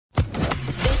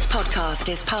podcast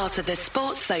is part of the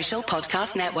Sports Social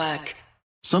Podcast Network.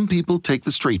 Some people take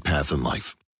the straight path in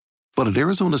life. But at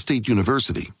Arizona State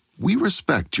University, we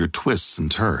respect your twists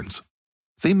and turns.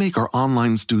 They make our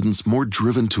online students more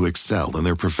driven to excel in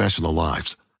their professional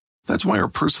lives. That's why our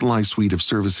personalized suite of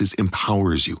services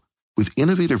empowers you with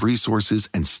innovative resources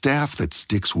and staff that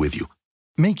sticks with you.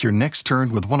 Make your next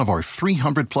turn with one of our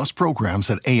 300-plus programs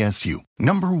at ASU,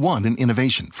 #1 in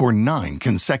innovation for 9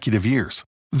 consecutive years.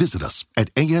 Visit us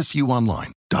at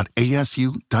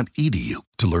asuonline.asu.edu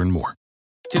to learn more.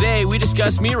 Today, we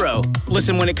discuss Miro.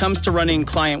 Listen, when it comes to running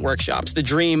client workshops, the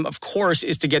dream, of course,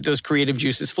 is to get those creative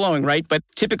juices flowing, right? But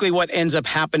typically what ends up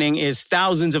happening is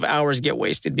thousands of hours get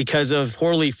wasted because of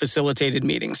poorly facilitated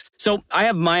meetings. So I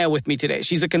have Maya with me today.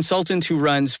 She's a consultant who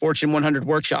runs Fortune 100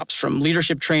 workshops, from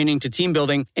leadership training to team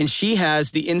building, and she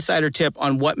has the insider tip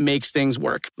on what makes things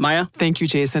work. Maya? Thank you,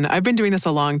 Jason. I've been doing this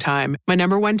a long time. My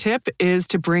 #1 tip is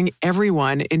to bring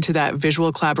everyone into that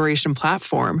visual collaboration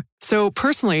platform. So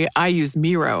personally, I use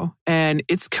Miro, and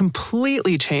it's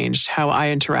completely changed how I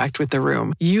interact with the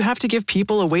room. You have to give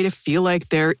people a way to feel like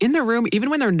they're in the room even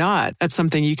when they're not. That's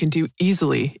something you can do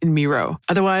easily in Miro.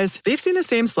 Otherwise, they've seen the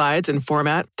same slides and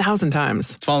format 1,000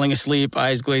 times. Falling asleep,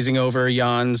 eyes glazing over,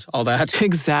 yawns, all that.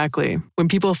 Exactly. When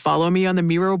people follow me on the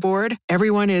Miro board,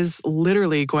 everyone is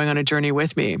literally going on a journey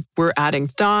with me. We're adding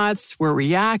thoughts, we're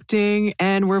reacting,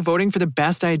 and we're voting for the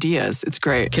best ideas. It's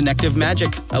great. Connective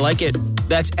magic. I like it.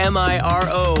 That's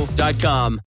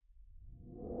MIRO.com.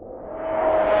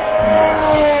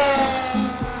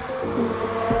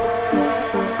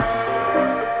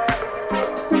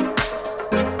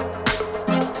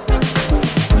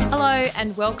 Hello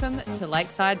and welcome to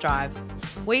Lakeside Drive.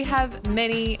 We have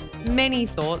many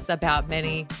thoughts about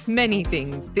many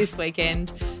things this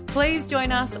weekend. Please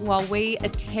join us while we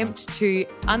attempt to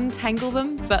untangle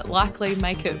them, but likely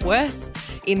make it worse.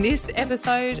 In this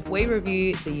episode, we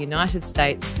review the United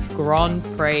States Grand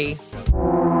Prix.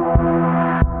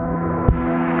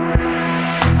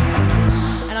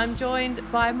 And I'm joined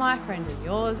by my friend and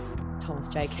yours, Thomas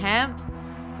J. Camp.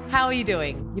 How are you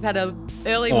doing? You've had an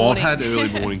early morning. I've had early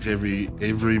mornings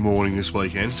every morning this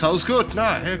weekend, so it was good. No,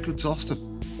 how good's Austin?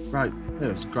 Great. Yeah,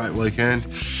 it was a great weekend.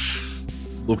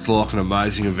 Looked like an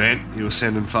amazing event. You were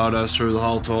sending photos through the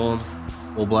whole time.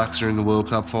 All Blacks are in the World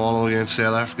Cup final against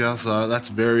South Africa, so that's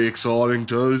very exciting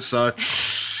too. So,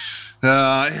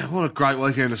 yeah, what a great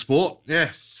weekend of sport.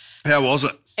 Yeah. How was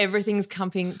it? Everything's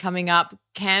coming up.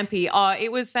 Campy. Oh,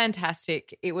 it was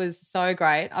fantastic. It was so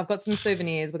great. I've got some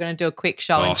souvenirs. We're going to do a quick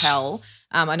show and tell.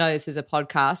 I know this is a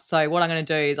podcast, so what I'm going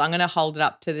to do is I'm going to hold it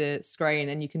up to the screen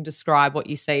and you can describe what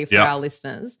you see for our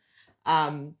listeners.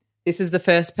 This is the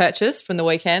first purchase from the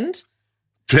weekend.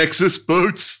 Texas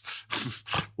boots.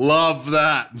 Love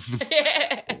that.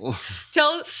 Yeah.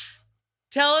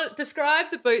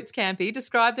 Describe the boots, Campy.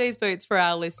 Describe these boots for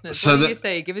our listeners. So what do you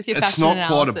see? Give us your fashion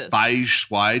analysis. It's not quite a beige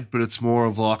suede, but it's more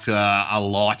of like a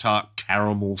lighter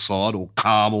caramel side, or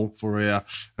caramel for our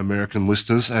American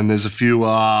listeners. And there's a few,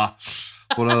 what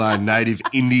are they, native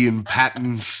Indian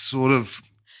patterns sort of,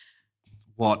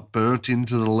 burnt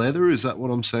into the leather? Is that what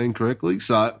I'm saying correctly?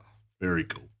 So very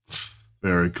cool.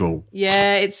 Very cool.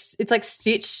 Yeah, it's like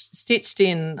stitched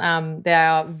in. They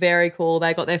are very cool.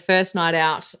 They got their first night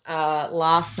out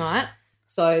last night,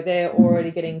 so they're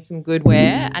already getting some good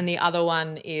wear. And the other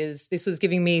one is, this was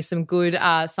giving me some good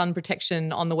sun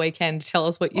protection on the weekend. Tell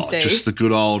us what you see. Just the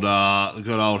good old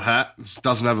hat.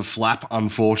 Doesn't have a flap,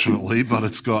 unfortunately, but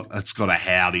it's got a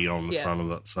howdy on the front of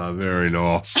it. So very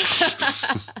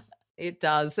nice. It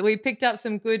does. So we picked up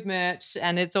some good merch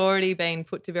and it's already been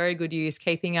put to very good use,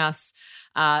 keeping us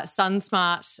sun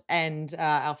smart and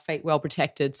our feet well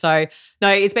protected. So, no,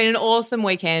 it's been an awesome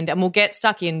weekend, and we'll get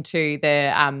stuck into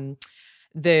the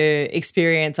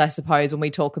experience, I suppose, when we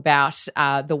talk about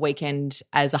the weekend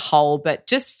as a whole. But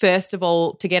just first of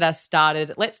all, to get us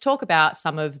started, let's talk about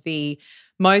some of the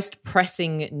most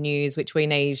pressing news which we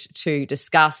need to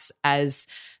discuss as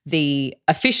the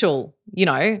official,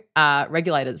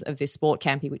 regulators of this sport,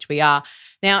 Campy, which we are.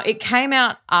 Now, it came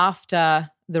out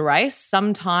after the race,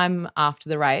 sometime after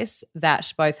the race,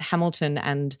 that both Hamilton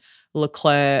and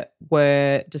Leclerc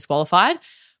were disqualified.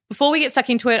 Before we get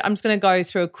stuck into it, I'm just going to go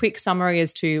through a quick summary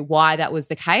as to why that was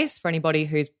the case for anybody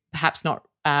who's perhaps not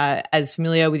as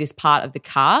familiar with this part of the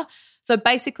car. So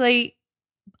basically,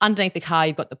 underneath the car,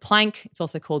 you've got the plank. It's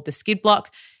also called the skid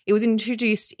block. It was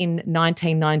introduced in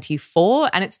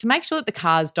 1994, and it's to make sure that the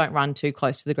cars don't run too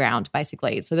close to the ground,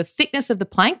 basically. So the thickness of the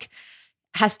plank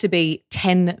has to be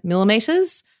 10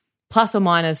 millimetres plus or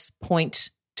minus 0.2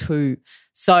 2.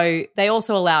 So they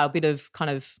also allow a bit of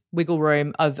kind of wiggle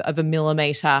room of a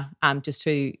millimetre just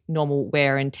to normal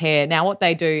wear and tear. Now, what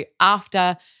they do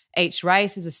after each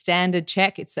race is a standard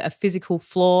check. It's a physical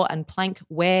floor and plank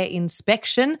wear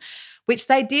inspection, which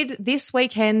they did this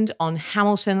weekend on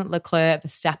Hamilton, Leclerc,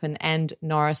 Verstappen and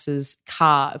Norris's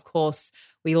car. Of course,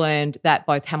 we learned that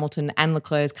both Hamilton and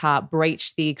Leclerc's car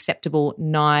breached the acceptable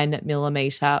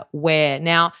 9mm wear.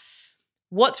 Now,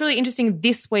 what's really interesting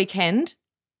this weekend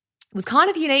was kind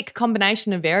of a unique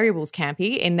combination of variables,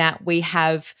 Campy, in that we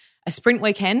have a sprint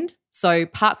weekend. So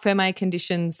Parc Fermé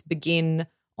conditions begin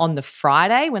on the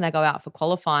Friday when they go out for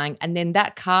qualifying, and then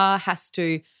that car has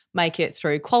to make it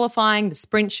through qualifying, the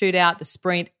sprint shootout, the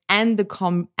sprint and the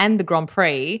Grand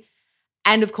Prix.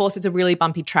 And, of course, it's a really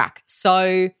bumpy track.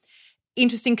 So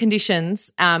interesting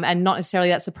conditions and not necessarily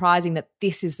that surprising that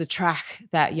this is the track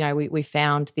that, you know, we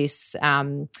found this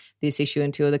issue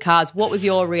in 2 of the cars. What was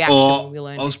your reaction when we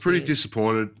learned I was this pretty news?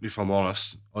 disappointed, if I'm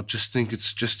honest. I just think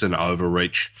it's just an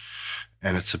overreach,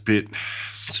 and it's a bit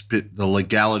the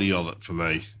legality of it for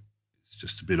me. It's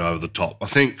just a bit over the top. I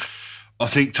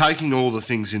think taking all the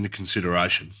things into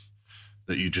consideration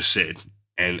that you just said,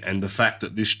 and the fact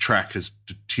that this track has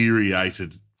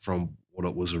deteriorated from what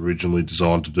it was originally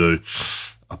designed to do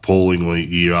appallingly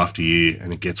year after year,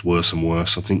 and it gets worse and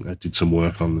worse. I think they did some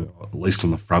work at least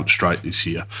on the front straight this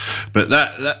year. But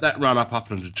that run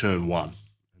up into turn 1,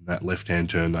 and that left-hand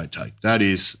turn they take, that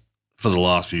is, for the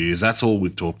last few years, that's all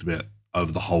we've talked about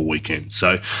over the whole weekend.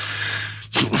 So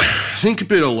I think a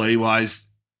bit of leeway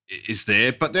is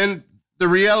there, but then the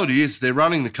reality is they're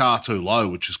running the car too low,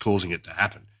 which is causing it to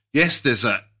happen. Yes, there's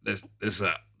a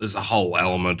whole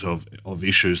element of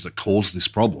issues that cause this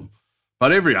problem,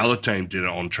 but every other team did it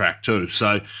on track too,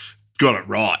 so got it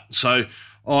right. So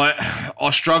I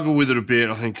struggle with it a bit.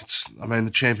 I think the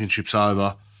championship's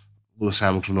over. Lewis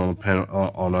Hamilton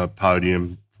on a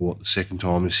podium for the second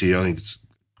time this year. I think it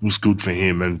was good for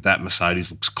him, and that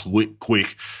Mercedes looks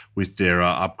quick with their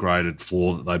upgraded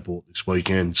floor that they bought this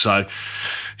weekend. So,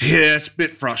 yeah, it's a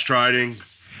bit frustrating.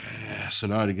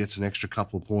 Tsunoda gets an extra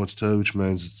couple of points too, which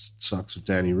means it sucks with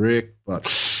Danny Rick,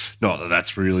 but not that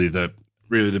that's really the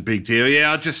big deal.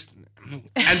 Yeah,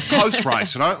 and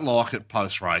post-race, I don't like it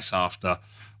post-race after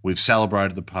we've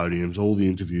celebrated the podiums, all the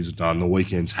interviews are done, the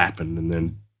weekend's happened, and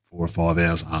then 4 or 5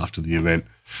 hours after the event,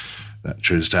 that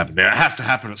chooses to happen. Now, it has to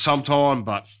happen at some time,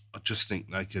 but I just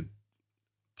think they could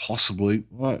possibly,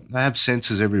 they have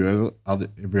sensors everywhere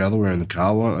in the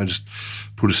car. Why don't they just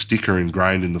put a sticker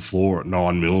ingrained in the floor at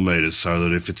 9mm so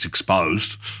that if it's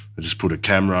exposed, they just put a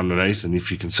camera underneath, and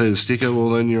if you can see the sticker,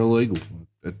 well, then you're illegal,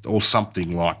 or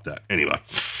something like that. Anyway,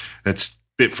 it's a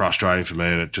bit frustrating for me,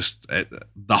 and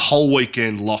the whole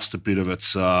weekend lost a bit of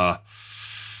its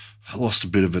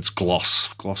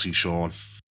glossy shine.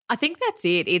 I think that's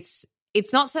it.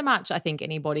 It's not so much, I think,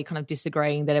 anybody kind of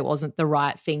disagreeing that it wasn't the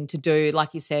right thing to do.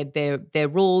 Like you said, their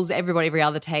rules, every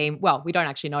other team, well, we don't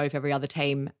actually know if every other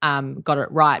team got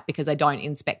it right because they don't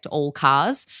inspect all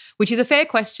cars, which is a fair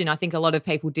question. I think a lot of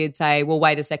people did say, well,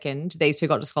 wait a second, these 2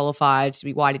 got disqualified.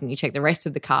 Why didn't you check the rest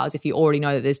of the cars if you already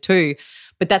know that there's 2?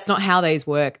 But that's not how these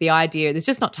work. The idea, there's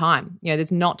just not time. You know,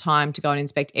 there's not time to go and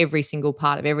inspect every single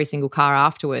part of every single car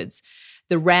afterwards.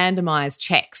 The randomised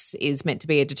checks is meant to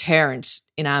be a deterrent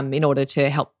in order to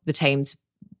help the teams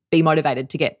be motivated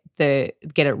to get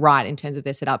it right in terms of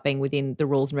their setup being within the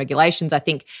rules and regulations. I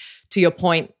think, to your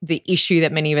point, the issue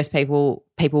that many of us people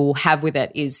have with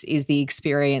it is the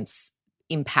experience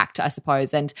impact, I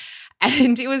suppose. And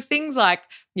it was things like,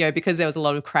 you know, because there was a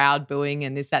lot of crowd booing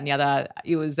and this, that and the other,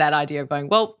 it was that idea of going,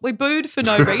 well, we booed for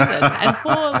no reason. And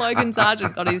poor Logan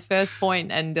Sargent got his first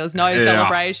point and there was no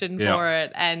celebration for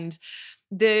it. And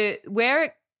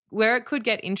where it could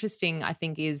get interesting, I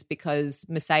think, is because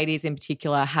Mercedes in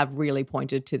particular have really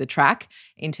pointed to the track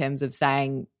in terms of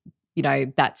saying, you know,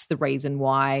 that's the reason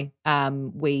why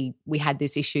we had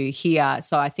this issue here.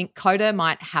 So I think COTA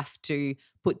might have to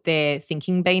put their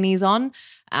thinking beanies on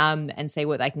and see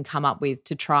what they can come up with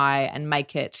to try and make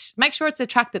sure it's a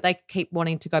track that they keep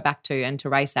wanting to go back to and to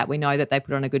race at. We know that they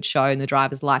put on a good show and the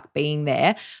drivers like being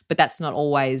there, but that's not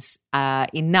always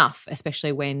enough,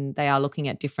 especially when they are looking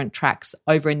at different tracks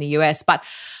over in the US. But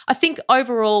I think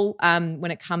overall, when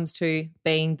it comes to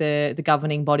being the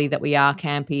governing body that we are,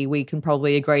 Campy, we can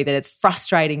probably agree that it's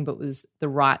frustrating but was the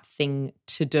right thing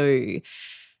to do.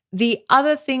 The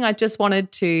other thing I just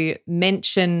wanted to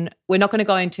mention, we're not going to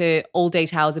go into all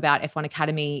details about F1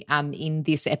 Academy in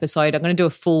this episode. I'm going to do a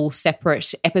full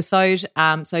separate episode,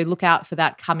 so look out for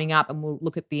that coming up and we'll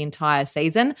look at the entire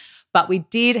season. But we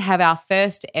did have our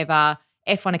first ever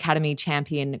F1 Academy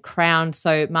champion crowned.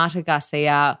 So Marta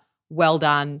Garcia well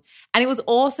done. And it was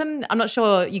awesome. I'm not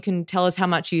sure you can tell us how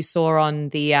much you saw on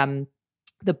the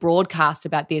broadcast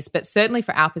about this, but certainly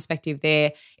for our perspective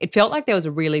there, it felt like there was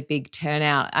a really big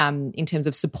turnout in terms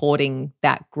of supporting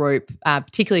that group,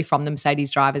 particularly from the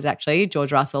Mercedes drivers actually,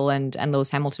 George Russell and Lewis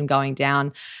Hamilton going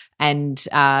down and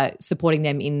supporting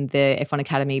them in the F1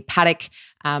 Academy paddock.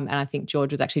 And I think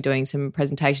George was actually doing some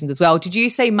presentations as well. Did you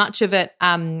see much of it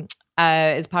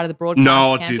as part of the broadcast?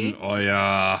 No, I Campy? didn't.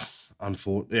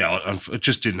 It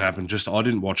just didn't happen. I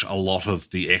didn't watch a lot of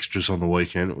the extras on the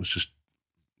weekend. It was just,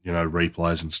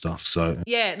 replays and stuff. So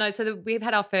we've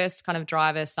had our first kind of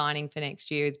driver signing for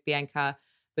next year with Bianca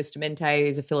Bustamante,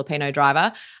 who's a Filipino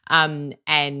driver.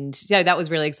 And so that was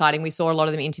really exciting. We saw a lot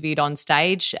of them interviewed on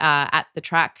stage at the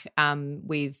track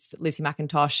with Lizzie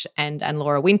McIntosh and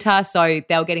Laura Winter. So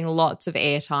they were getting lots of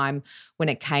airtime when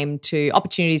it came to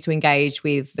opportunities to engage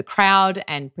with the crowd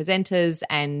and presenters.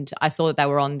 And I saw that they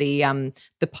were on the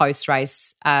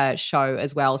post-race show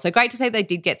as well. So great to see they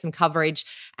did get some coverage,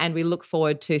 and we look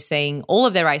forward to seeing all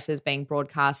of their races being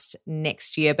broadcast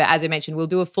next year. But as I mentioned, we'll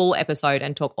do a full episode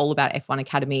and talk all about F1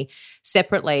 Academy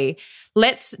separately.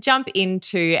 Let's jump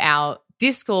into our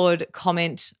Discord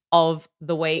comment of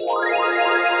the week.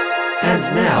 And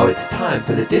now it's time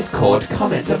for the Discord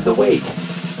comment of the week.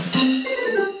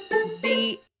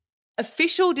 The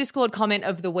official Discord comment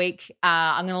of the week,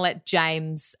 I'm going to let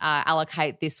James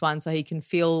allocate this one so he can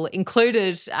feel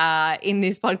included in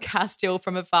this podcast still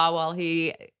from afar while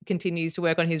he continues to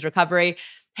work on his recovery.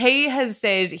 He has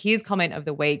said his comment of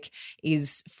the week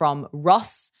is from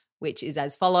Ross, which is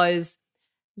as follows.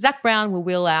 Zach Brown will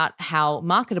will out how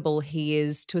marketable he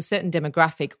is to a certain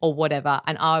demographic or whatever,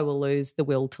 and I will lose the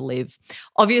will to live.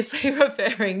 Obviously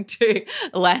referring to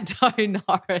Lando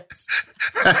Norris.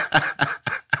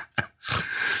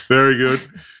 very good.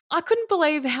 I couldn't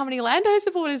believe how many Lando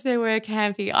supporters there were,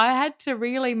 Campy. I had to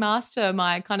really master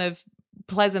my kind of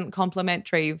pleasant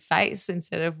complimentary face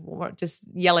instead of just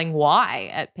yelling why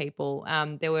at people.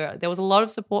 There was a lot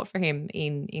of support for him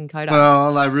in Coda.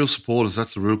 Well, are they real supporters?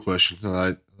 That's the real question.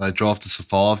 They drive to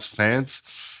survive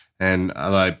fans, and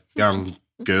are they young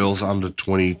girls under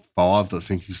 25 that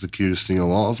think he's the cutest thing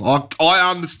alive?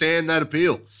 I understand that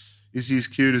appeal. Is he as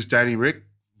cute as Danny Rick?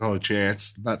 Not a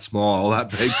chance. That smile, that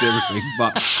beats everything.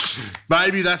 But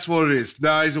maybe that's what it is.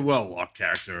 No, he's a well-liked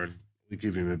character, and we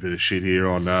give him a bit of shit here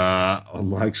on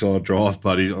Lakeside Drive,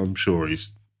 but I'm sure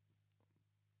he's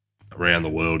around the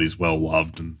world. He's well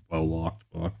loved and well liked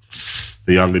by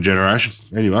the younger generation.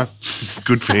 Anyway,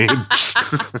 good for him.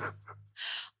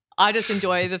 I just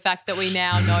enjoy the fact that we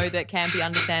now know that Campy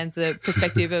understands the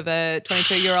perspective of a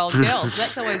 22-year-old girl. So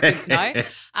that's always good to know.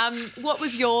 What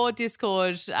was your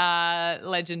Discord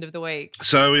legend of the week?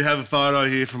 So we have a photo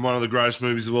here from one of the greatest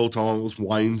movies of all time. It was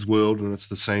Wayne's World, and it's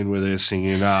the scene where they're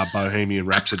singing Bohemian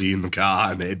Rhapsody in the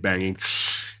car and headbanging.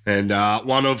 And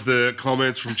one of the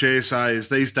comments from GSA is,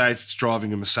 these days it's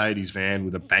driving a Mercedes van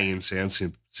with a banging sound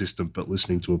system but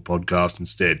listening to a podcast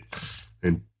instead.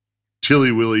 And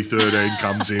Tilly Willy 13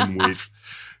 comes in with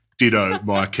ditto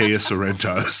my Kia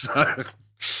Sorrento. So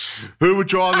who would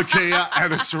drive a Kia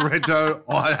and a Sorrento?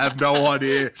 I have no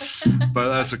idea, but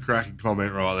that's a cracking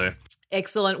comment right there.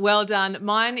 Excellent. Well done.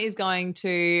 Mine is going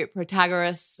to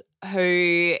Protagoras,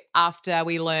 who, after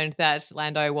we learned that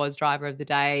Lando was driver of the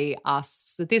day,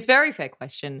 asks this very fair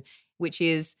question, which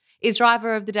is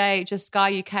driver of the day just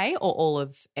Sky UK or all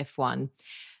of F1?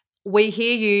 We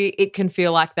hear you. It can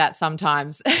feel like that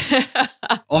sometimes.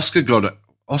 Oscar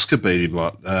beat him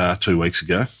like 2 weeks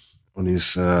ago on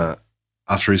his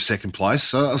after his second place,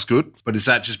 so that was good. But is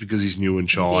that just because he's new and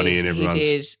shiny and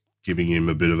everyone's giving him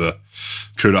a bit of a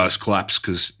kudos claps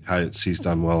because he's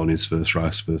done well in his first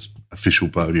race, first official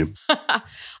podium?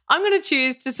 I'm going to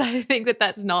choose to think that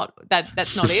that's not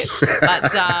it.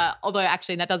 But although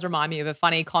actually that does remind me of a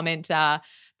funny comment that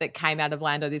came out of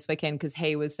Lando this weekend, because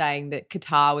he was saying that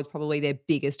Qatar was probably their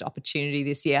biggest opportunity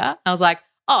this year. I was like,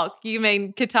 oh, you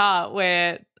mean Qatar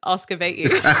where Oscar beat you?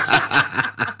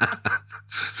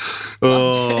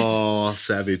 Oh,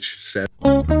 savage.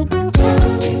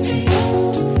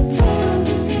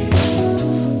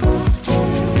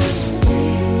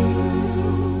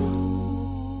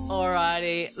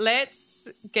 Let's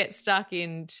get stuck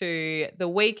into the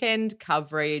weekend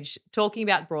coverage, talking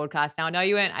about broadcast. Now, I know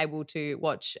you weren't able to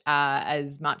watch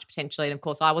as much potentially, and of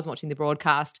course I wasn't watching the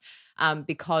broadcast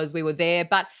because we were there,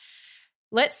 but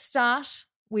let's start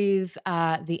with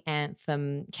the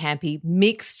anthem, Campy.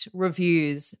 Mixed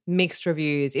reviews.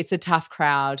 It's a tough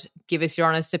crowd. Give us your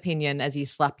honest opinion as you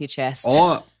slap your chest.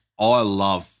 I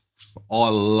love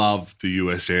the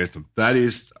US anthem. That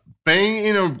is, being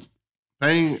in a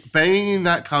Being in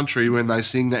that country when they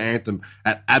sing the anthem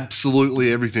at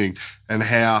absolutely everything, and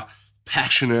how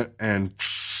passionate and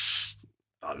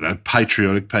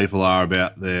patriotic people are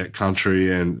about their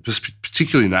country, and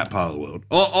particularly in that part of the world.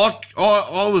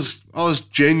 I was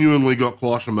genuinely got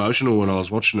quite emotional when I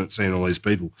was watching it, seeing all these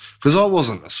people, because I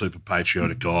wasn't a super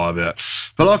patriotic guy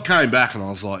but I came back and I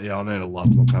was like, yeah, I need to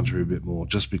love my country a bit more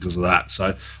just because of that.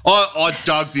 So I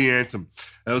dug the anthem.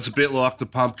 It was a bit like the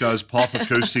Pump Goes Pop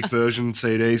acoustic version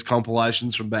CDs,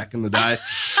 compilations from back in the day.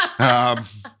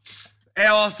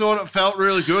 I thought it felt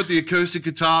really good. The acoustic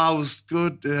guitar was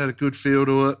good. It had a good feel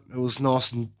to it. It was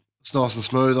nice and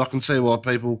smooth. I can see why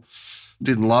people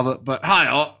didn't love it, but hey,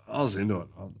 I was into it.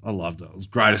 I loved it. It was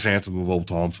the greatest anthem of all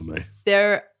time for me.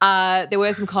 There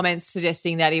were some comments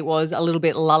suggesting that it was a little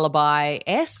bit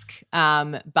lullaby-esque,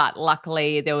 but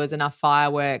luckily there was enough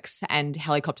fireworks and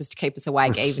helicopters to keep us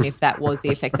awake, even if that was the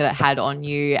effect that it had on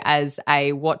you as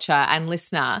a watcher and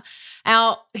listener.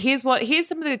 Now, here's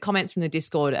some of the comments from the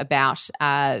Discord about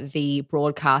the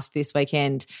broadcast this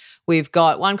weekend. We've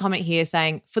got one comment here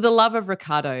saying, for the love of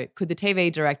Ricardo, could the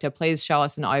TV director please show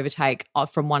us an overtake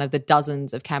from one of the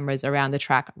dozens of cameras around the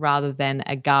track rather than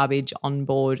a garbage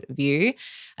onboard view?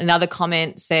 Another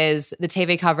comment says, the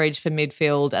TV coverage for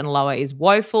midfield and lower is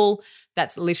woeful.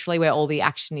 That's literally where all the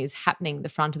action is happening. The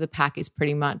front of the pack is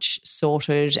pretty much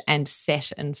sorted and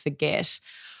set and forget.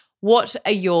 What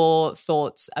are your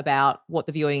thoughts about what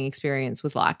the viewing experience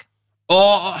was like?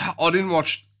 Oh, I didn't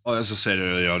watch, as I said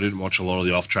earlier, I didn't watch a lot of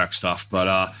the off-track stuff.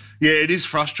 But, yeah, it is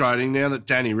frustrating now that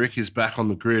Danny Rick is back on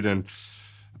the grid, and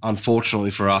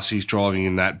unfortunately for us, he's driving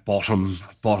in that bottom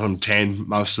 10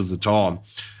 most of the time.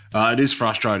 It is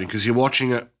frustrating because you're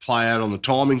watching it play out on the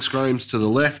timing screens to the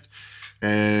left,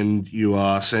 and you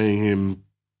are seeing him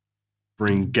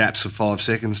bring gaps of 5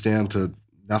 seconds down to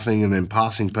nothing and then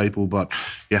passing people, but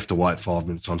you have to wait 5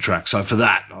 minutes on track. So for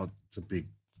that, it's a big,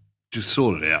 just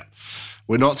sort it out.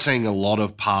 We're not seeing a lot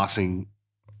of passing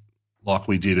like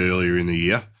we did earlier in the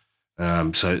year.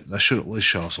 So they should at least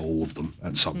show us all of them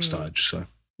at some stage. So.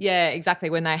 Yeah,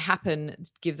 exactly. When they happen,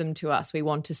 give them to us. We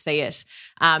want to see it.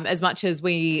 As much as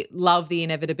we love the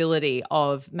inevitability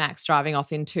of Max driving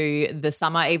off into the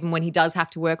summer, even when he does have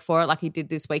to work for it like he did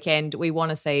this weekend, we want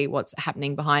to see what's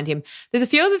happening behind him. There's a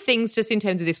few other things just in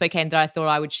terms of this weekend that I thought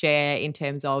I would share in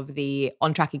terms of the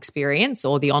on-track experience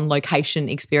or the on-location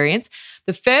experience.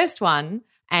 The first one,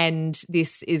 and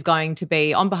this is going to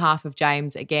be on behalf of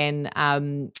James again,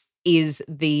 is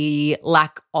the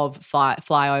lack of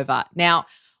flyover. Now,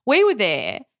 we were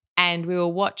there and we were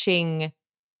watching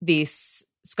this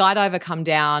skydiver come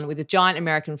down with a giant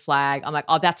American flag. I'm like,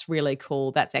 oh, that's really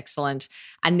cool. That's excellent.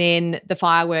 And then the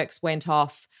fireworks went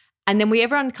off, and then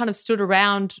everyone kind of stood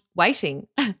around waiting.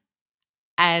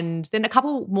 And then a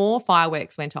couple more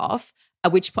fireworks went off,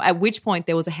 at which point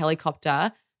there was a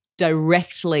helicopter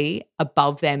directly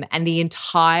above them, and the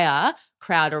entire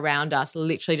crowd around us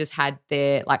literally just had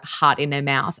their heart in their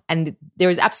mouth, and there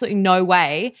is absolutely no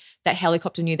way that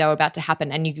helicopter knew they were about to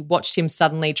happen, and you watched him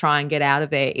suddenly try and get out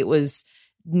of there. It was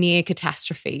near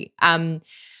catastrophe.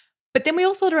 But then we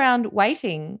all stood around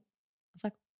waiting. I was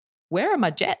like, where are my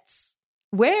jets?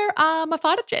 Where are my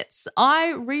fighter jets? I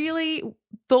really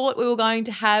thought we were going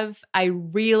to have a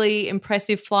really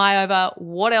impressive flyover.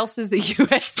 What else is the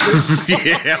US good?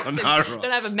 Yeah, I know, right? Going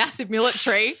to have a massive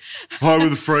military. Over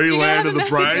the free land of the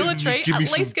brave. Military, at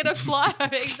least get a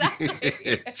flyover, exactly.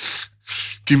 Yeah.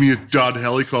 Give me a dud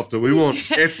helicopter. We want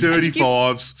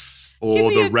F-35s or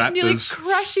the Raptors. Nearly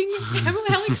crushing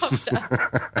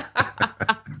helicopter.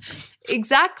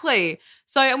 Exactly.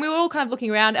 So, and we were all kind of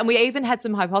looking around, and we even had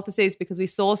some hypotheses because we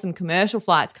saw some commercial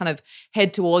flights kind of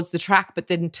head towards the track but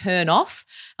then turn off.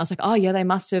 I was like, oh, yeah, they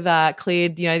must have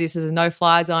cleared, this is a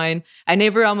no-fly zone, and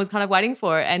everyone was kind of waiting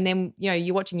for it. And then,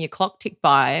 you're watching your clock tick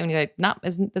by and you go, no,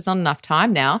 there's not enough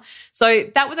time now. So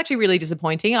that was actually really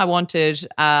disappointing. I wanted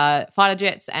fighter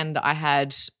jets, and I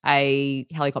had a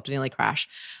helicopter nearly crash.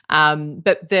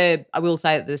 But I will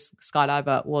say that this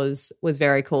skydiver was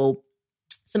very cool.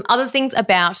 Some other things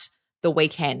about the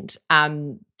weekend,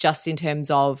 just in terms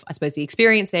of, I suppose, the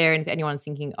experience there, and if anyone's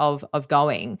thinking of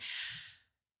going,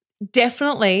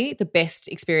 definitely the best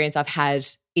experience I've had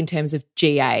in terms of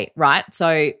GA, right?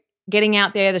 So getting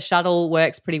out there, the shuttle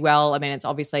works pretty well. I mean, it's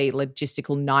obviously a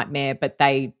logistical nightmare, but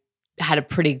they had a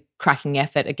pretty cracking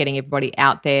effort at getting everybody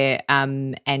out there,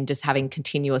 and just having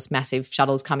continuous massive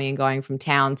shuttles coming and going from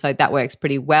town. So that works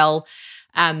pretty well.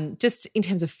 Just in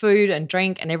terms of food and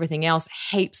drink and everything else,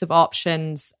 heaps of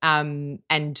options,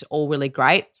 and all really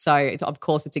great. So of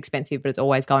course it's expensive, but it's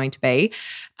always going to be.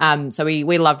 So we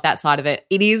loved that side of it.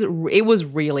 It was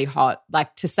really hot.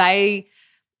 Like, to say,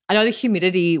 I know the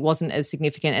humidity wasn't as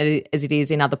significant as it is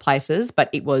in other places, but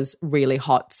it was really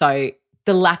hot. So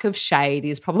the lack of shade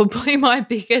is probably my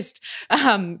biggest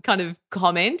kind of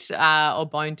comment or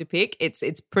bone to pick.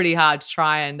 It's pretty hard to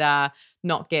try and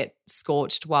not get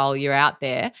scorched while you're out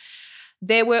there.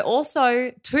 There were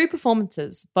also 2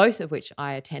 performances, both of which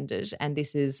I attended, and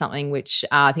this is something which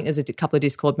I think there's a couple of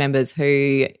Discord members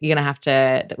who we're gonna have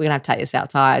to take this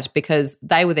outside, because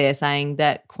they were there saying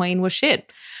that Queen was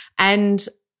shit. And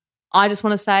I just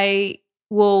want to say,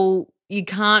 well, you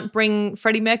can't bring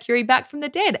Freddie Mercury back from the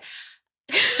dead.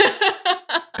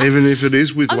 Even if it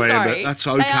is with I'm Lambert, sorry, that's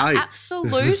okay. They are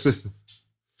absolute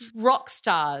rock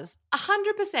stars,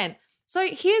 100%. So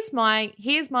here's my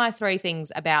 3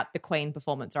 things about the Queen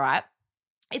performance, all right?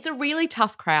 It's a really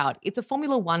tough crowd. It's a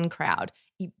Formula One crowd.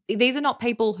 These are not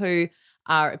people who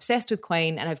are obsessed with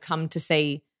Queen and have come to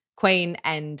see Queen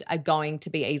and are going to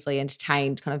be easily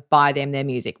entertained kind of by their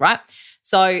music, right?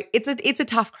 So it's a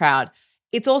tough crowd.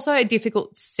 It's also a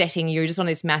difficult setting. You're just on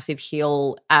this massive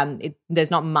hill. There's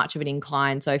not much of an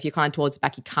incline. So if you're kind of towards the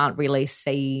back, you can't really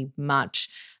see much.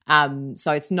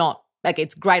 So it's not like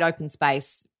it's great open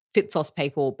space, fits lots of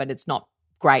people, but it's not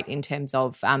great in terms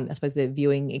of, I suppose, the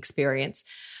viewing experience.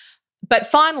 But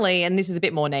finally, and this is a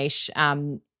bit more niche,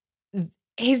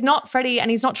 he's not Freddie and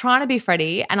he's not trying to be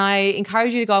Freddie. And I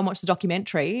encourage you to go and watch the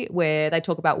documentary where they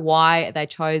talk about why they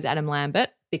chose Adam Lambert,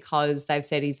 because they've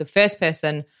said he's the first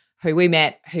person who we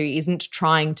met who isn't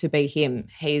trying to be him.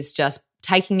 He's just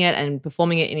taking it and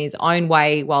performing it in his own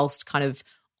way whilst kind of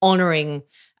honouring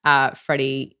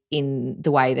Freddie in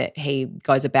the way that he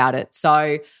goes about it.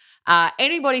 So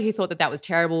anybody who thought that was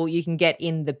terrible, you can get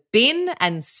in the bin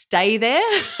and stay there.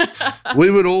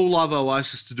 We would all love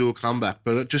Oasis to do a comeback,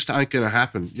 but it just ain't going to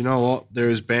happen. You know what? There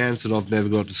is bands that I've never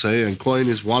got to see, and Queen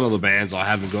is one of the bands I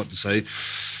haven't got to see.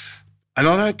 And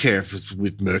I don't care if it's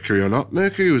with Mercury or not.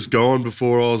 Mercury was gone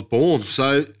before I was born.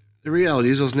 So the reality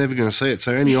is I was never going to see it.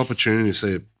 So any opportunity to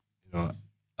see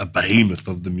a behemoth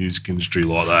of the music industry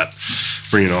like that,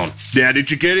 bring it on. Now, did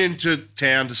you get into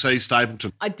town to see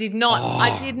Stapleton? I did not. Oh.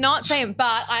 I did not see him, but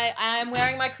I am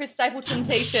wearing my Chris Stapleton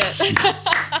T-shirt.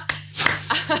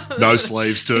 No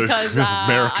sleeves too. Because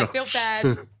I feel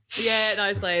bad. Yeah,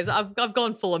 no sleeves. I've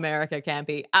gone full America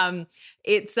campy.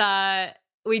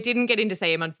 We didn't get in to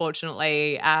see him,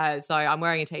 unfortunately, so I'm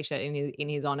wearing a T-shirt in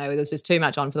his honour. There was just too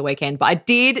much on for the weekend. But I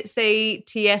did see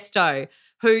Tiesto,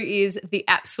 who is the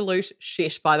absolute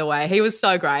shit, by the way. He was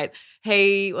so great.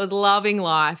 He was loving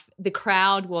life. The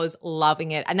crowd was loving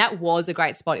it, and that was a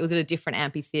great spot. It was at a different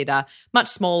amphitheatre, much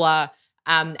smaller,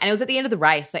 and it was at the end of the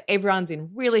race, so everyone's in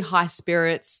really high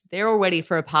spirits. They're all ready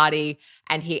for a party,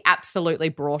 and he absolutely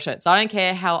brought it. So I don't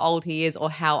care how old he is or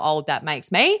how old that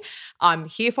makes me. I'm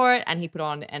here for it, and he put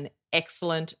on an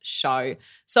excellent show.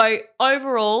 So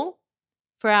overall,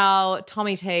 for our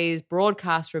Tommy T's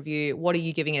broadcast review, what are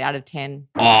you giving it out of 10?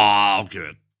 Oh, I'll give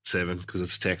it 7 because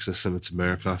it's Texas and it's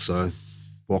America, so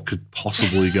what could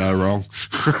possibly go wrong?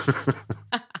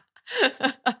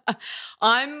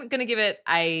 I'm going to give it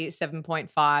a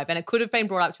 7.5, and it could have been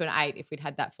brought up to an 8 if we'd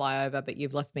had that flyover, but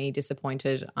you've left me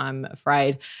disappointed, I'm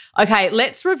afraid. Okay,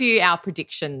 let's review our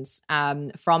predictions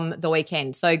from the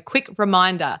weekend. So quick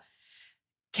reminder,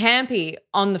 Campy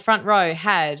on the front row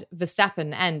had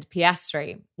Verstappen and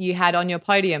Piastri. You had on your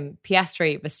podium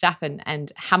Piastri, Verstappen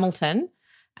and Hamilton,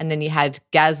 and then you had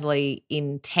Gasly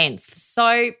in 10th.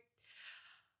 So,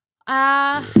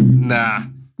 nah.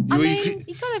 You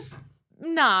got to...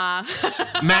 Nah.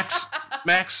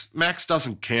 Max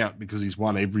doesn't count because he's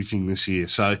won everything this year.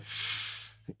 So,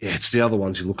 yeah, it's the other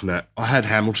ones you're looking at. I had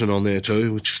Hamilton on there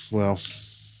too, which, well,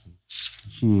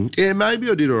 yeah, maybe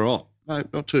I did all right. No,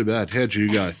 not too bad. How'd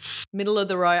you go? Middle of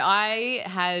the row. I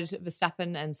had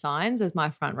Verstappen and Sainz as my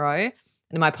front row,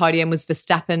 and my podium was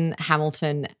Verstappen,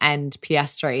 Hamilton, and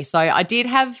Piastri. So I did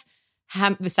have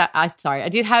Verstappen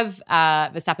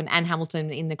and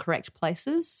Hamilton in the correct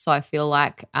places. So I feel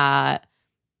like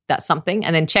that's something.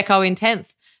 And then Checo in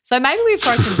 10th. So maybe we've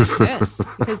broken the curse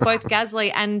because both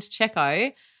Gasly and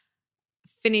Checo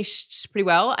finished pretty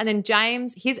well. And then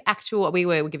James, we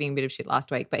were giving him a bit of shit last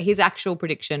week, but his actual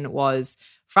prediction was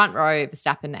front row,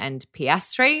 Verstappen and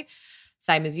Piastri.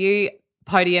 Same as you.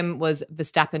 Podium was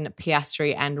Verstappen,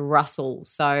 Piastri and Russell.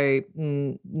 So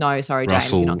no, sorry,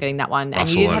 James, you're not getting that one. And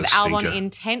you did have Albon in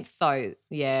 10th though.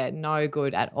 Yeah, no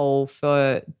good at all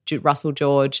for Russell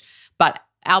George. But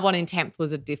Albon in 10th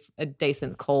was a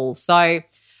decent call. So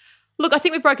look, I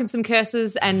think we've broken some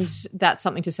curses and that's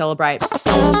something to celebrate.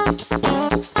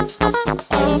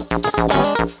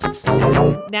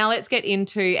 Now let's get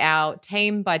into our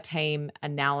team-by-team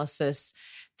analysis.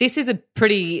 This is a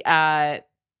pretty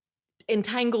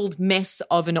entangled mess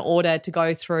of an order to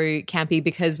go through, Campy,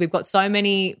 because we've got so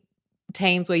many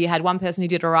teams where you had one person who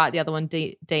did all right, the other one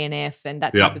DNF and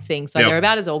that type of thing. So they're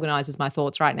about as organised as my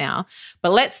thoughts right now.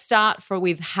 But let's start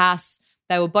with Haas.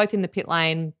 They were both in the pit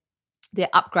lane. Their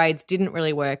upgrades didn't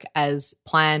really work as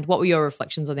planned. What were your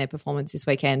reflections on their performance this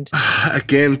weekend?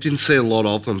 Again, didn't see a lot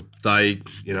of them. They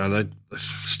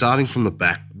starting from the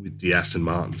back with the Aston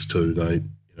Martins too. They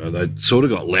sort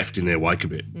of got left in their wake a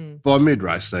bit. By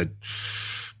mid-race, they'd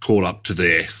caught up to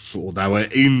they were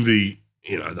in the,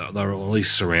 they were at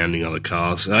least surrounding other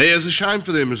cars. It was a shame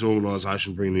for them as an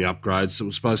organisation bringing the upgrades. It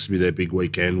was supposed to be their big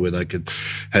weekend where they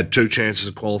had 2 chances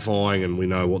of qualifying, and we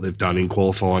know what they've done in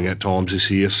qualifying at times this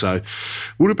year. So it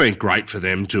would have been great for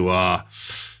them to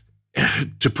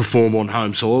perform on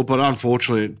home soil, but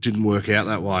unfortunately it didn't work out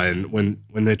that way. And when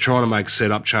they're trying to make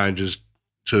setup changes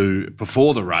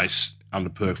before the race under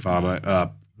Perk Farmer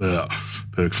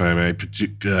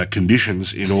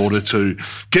conditions in order to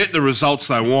get the results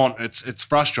they want, it's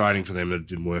frustrating for them that it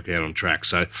didn't work out on track.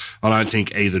 So I don't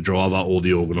think either driver or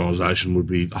the organisation would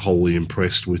be wholly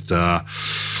impressed with the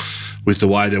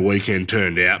way their weekend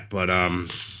turned out. But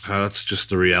that's just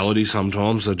the reality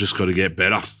sometimes. They've just got to get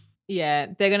better. Yeah,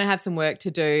 they're going to have some work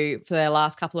to do for their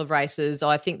last couple of races.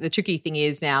 I think the tricky thing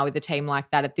is now with a team like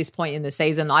that at this point in the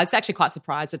season, I was actually quite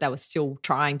surprised that they were still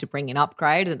trying to bring an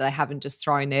upgrade, that they haven't just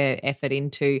thrown their effort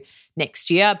into next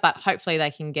year. But hopefully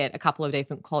they can get a couple of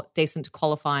decent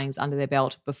qualifyings under their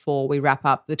belt before we wrap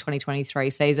up the 2023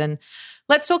 season.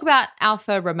 Let's talk about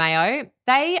Alfa Romeo.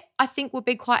 They, I think, will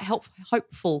be quite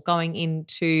hopeful going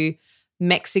into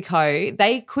Mexico.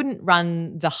 They couldn't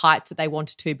run the heights that they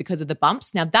wanted to because of the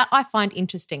bumps. Now, that I find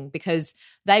interesting because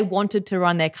they wanted to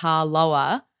run their car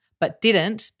lower but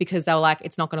didn't because they were like,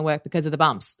 it's not going to work because of the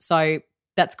bumps. So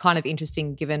that's kind of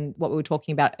interesting given what we were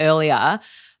talking about earlier.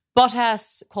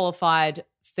 Bottas qualified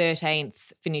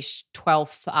 13th, finished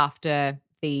 12th after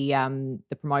the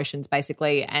promotions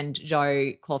basically, and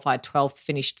Zhou qualified 12th,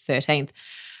 finished 13th.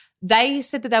 They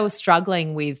said that they were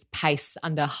struggling with pace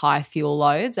under high fuel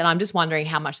loads, and I'm just wondering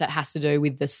how much that has to do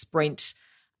with the sprint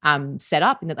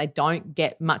setup and that they don't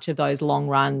get much of those long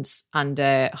runs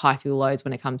under high fuel loads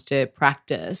when it comes to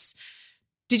practice.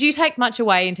 Did you take much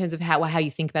away in terms of how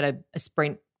you think about a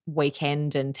sprint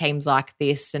weekend and teams like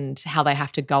this and how they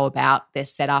have to go about their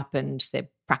setup and their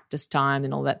practice time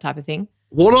and all that type of thing?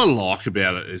 What I like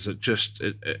about it is it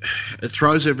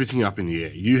throws everything up in the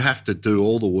air. You have to do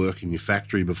all the work in your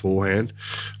factory beforehand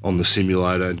on the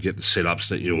simulator and get the setups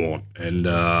that you want. And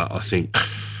I think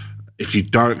if you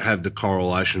don't have the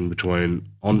correlation between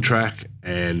on track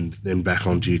and then back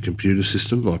onto your computer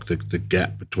system, like the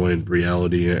gap between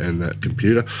reality and that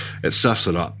computer, it stuffs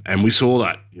it up. And we saw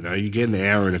that. You get an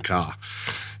hour in a car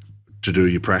to do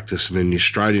your practice and then you're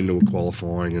straight into a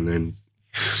qualifying, and then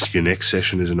your next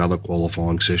session is another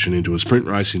qualifying session into a sprint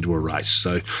race, into a race.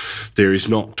 So there is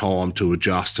not time to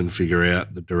adjust and figure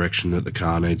out the direction that the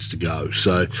car needs to go.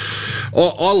 So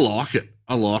I like it.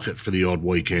 I like it for the odd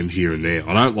weekend here and there.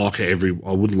 I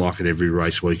wouldn't like it every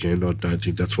race weekend. I don't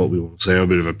think that's what we want to see. I'm a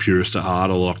bit of a purist at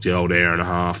heart. I like the old hour and a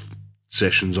half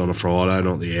sessions on a Friday,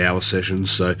 not the hour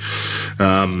sessions. So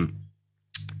I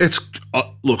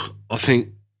think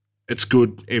it's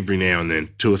good every now and then.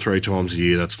 2 or 3 times a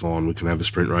year, that's fine. We can have a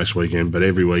sprint race weekend, but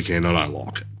every weekend I don't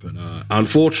like it. But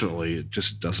unfortunately, it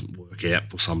just doesn't work out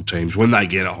for some teams when they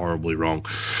get it horribly wrong.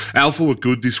 Alpha were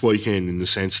good this weekend in the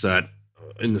sense that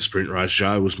in the sprint race,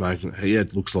 Joe looks like he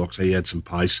had some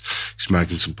pace. He's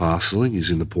making some passes. I think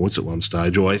he's in the points at one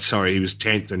stage. He was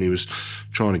 10th and he was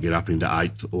trying to get up into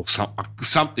 8th or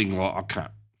something like, I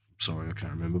can't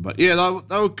remember. But yeah,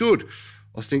 they were good.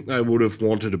 I think they would have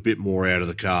wanted a bit more out of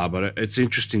the car, but it's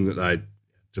interesting that they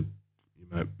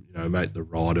make the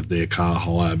ride of their car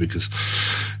higher, because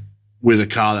with a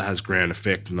car that has ground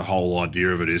effect, and the whole idea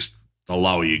of it is the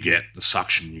lower you get, the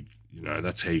suction,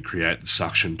 that's how you create the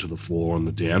suction to the floor and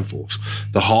the downforce.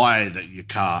 The higher that your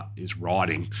car is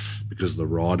riding, because of the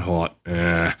ride height,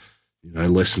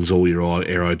 lessens all your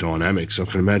aerodynamics.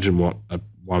 I can imagine what a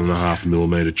 1.5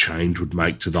 millimetre change would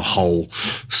make to the whole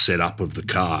setup of the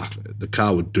car. The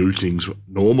car would do things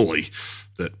normally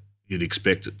that you'd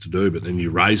expect it to do, but then you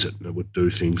raise it and it would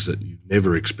do things that you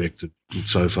never expected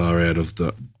so far out of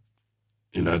the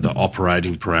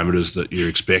operating parameters that you're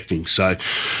expecting. So,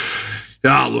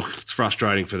 it's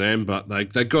frustrating for them, but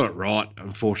they got it right.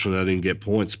 Unfortunately, they didn't get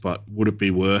points, but would it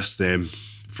be worth them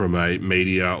from a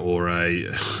media or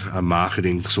a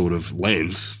marketing sort of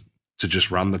lens to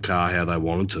just run the car how they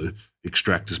wanted to,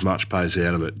 extract as much pace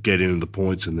out of it, get into the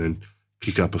points, and then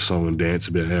kick up a song and dance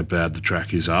about how bad the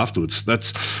track is afterwards?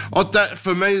 That's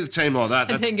for me, the team like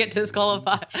that. And then get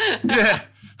disqualified. Yeah.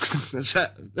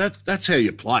 That's how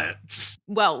you play it.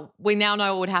 Well, we now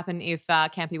know what would happen if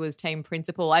Campy was team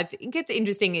principal. I think it's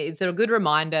interesting. It's a good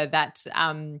reminder that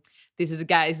this is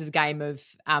a game of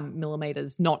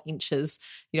millimeters, not inches.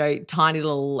 You know, tiny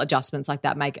little adjustments like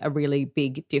that make a really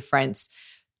big difference.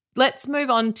 Let's move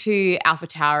on to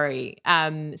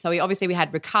AlphaTauri. So we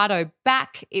had Ricciardo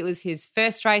back. It was his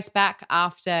first race back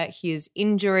after his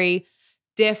injury.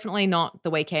 Definitely not the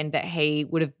weekend that he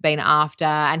would have been after.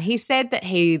 And he said that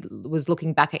he was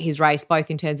looking back at his race,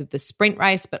 both in terms of the sprint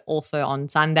race, but also on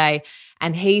Sunday.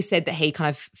 And he said that he kind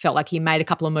of felt like he made a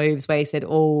couple of moves where he said,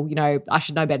 oh, you know, I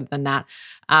should know better than that.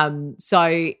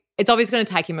 So it's obviously going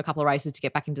to take him a couple of races to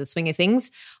get back into the swing of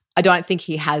things. I don't think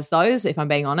he has those, if I'm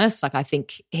being honest. Like, I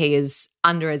think he is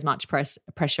under as much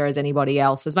pressure as anybody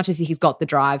else. As much as he's got the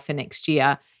drive for next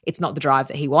year, it's not the drive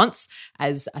that he wants,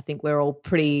 as I think we're all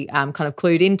pretty kind of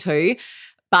clued into.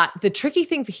 But the tricky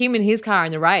thing for him in his car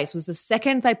in the race was the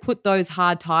second they put those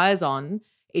hard tyres on,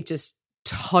 it just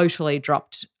totally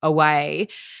dropped away.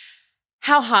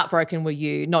 How heartbroken were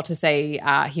you not to see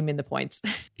him in the points?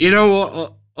 You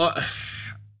know what?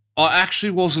 I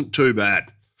actually wasn't too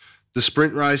bad. The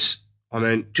sprint race, I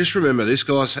mean, just remember this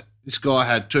guy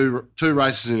had two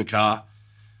races in a car,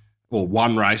 or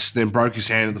one race, then broke his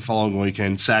hand the following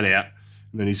weekend, sat out,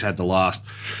 and then he's had the last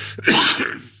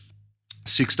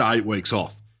 6 to 8 weeks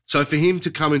off. So for him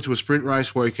to come into a sprint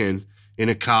race weekend in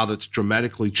a car that's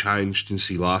dramatically changed since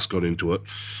he last got into it,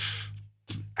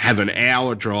 have an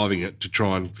hour driving it to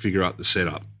try and figure out the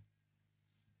setup,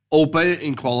 albeit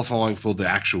in qualifying for the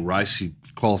actual race, he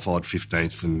qualified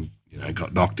 15th and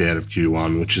got knocked out of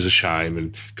Q1, which is a shame,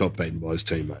 and got beaten by his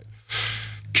teammate.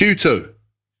 Q2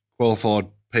 qualified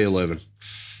P11.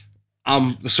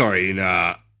 In the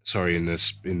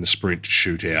sprint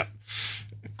shootout.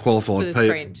 Qualified for the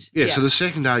sprint. Yeah, so the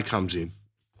second day comes in,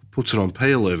 puts it on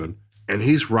P11, and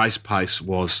his race pace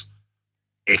was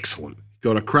excellent.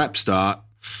 Got a crap start.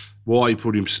 Why he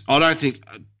put him? I don't think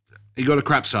he got a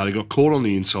crap start. He got caught on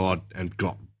the inside and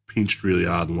got pinched really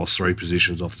hard and lost 3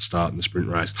 positions off the start in the sprint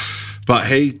race.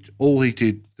 But all he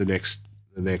did the next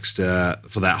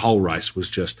for that whole race was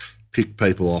just pick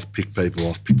people off.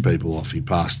 He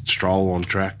passed Stroll on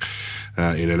track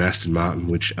in an Aston Martin,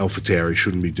 which AlphaTauri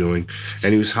shouldn't be doing,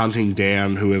 and he was hunting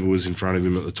down whoever was in front of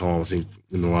him at the time. I think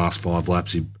in the last 5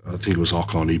 laps, I think it was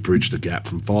Ocon. He bridged the gap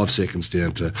from 5 seconds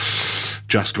down to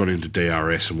just got into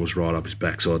DRS and was right up his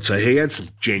backside. So he had some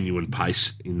genuine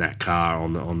pace in that car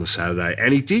on the Saturday,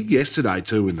 and he did yesterday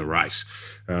too in the race.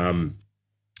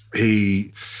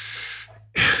 He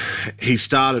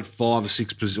started 5 or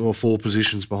 6 or 4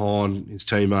 positions behind his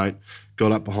teammate,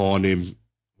 got up behind him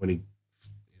when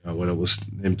it was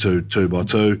them two by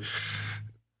two.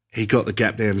 He got the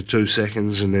gap down to 2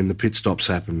 seconds, and then the pit stops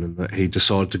happened, and he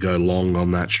decided to go long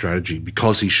on that strategy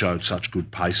because he showed such good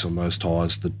pace on those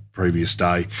tyres the previous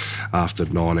day after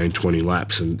 19, 20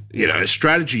 laps. And,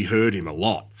 strategy hurt him a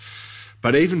lot.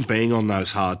 But even being on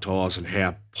those hard tyres and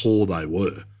how poor they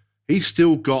were, he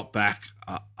still got back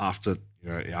after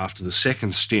the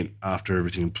second stint, after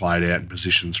everything played out and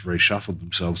positions reshuffled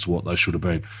themselves to what they should have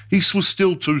been. He was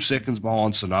still 2 seconds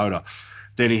behind Tsunoda.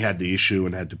 Then he had the issue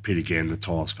and had to pit again. The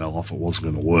tyres fell off. It wasn't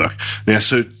going to work. Now,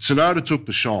 so Tsunoda took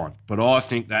the shine, but I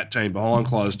think that team behind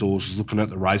closed doors was looking at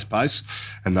the race pace,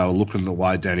 and they were looking at the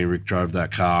way Danny Rick drove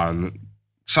that car. And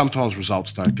sometimes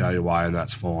results don't go your way, and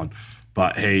that's fine.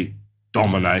 But he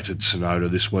dominated Tsunoda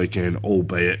this weekend,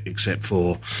 albeit except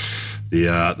for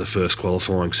the first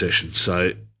qualifying session.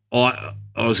 So I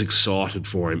was excited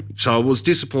for him. So I was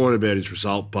disappointed about his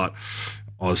result, but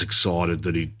I was excited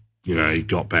that he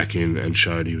got back in and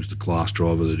showed he was the class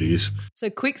driver that he is.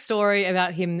 So quick story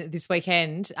about him this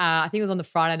weekend. I think it was on the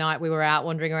Friday night we were out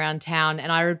wandering around town,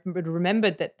 and I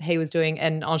remembered that he was doing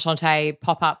an Enchante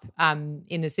pop-up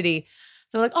in the city.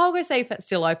 So we're like, I'll go see if it's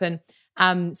still open.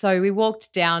 So we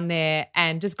walked down there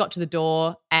and just got to the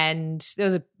door, and there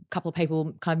was a couple of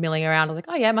people kind of milling around. I was like,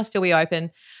 oh, yeah, it must still be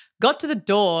open. Got to the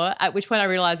door, at which point I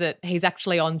realised that he's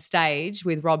actually on stage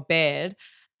with Rob Baird.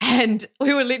 And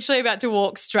we were literally about to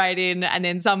walk straight in, and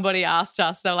then somebody asked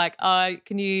us, they're like, oh,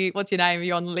 what's your name? Are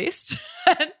you on the list?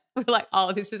 And we're like,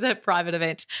 oh, this is a private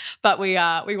event. But we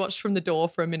watched from the door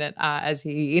for a minute as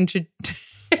he introduced.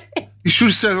 You should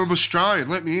have said I'm Australian.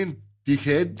 Let me in,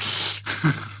 dickhead.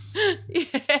 Yeah.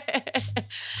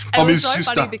 And it was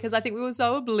so funny because I think we were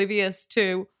so oblivious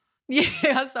to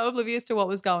what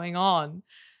was going on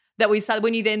that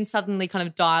when you then suddenly kind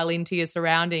of dial into your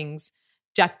surroundings,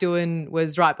 Jack Doohan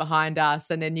was right behind us,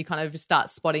 and then you kind of start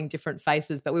spotting different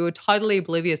faces. But we were totally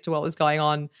oblivious to what was going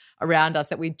on around us,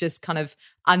 that we just kind of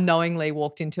unknowingly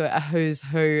walked into a who's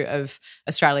who of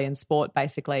Australian sport,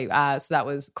 basically. So that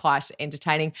was quite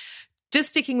entertaining. Just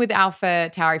sticking with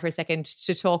Alpha Tauri for a second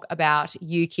to talk about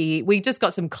Yuki. We just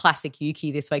got some classic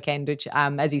Yuki this weekend, which,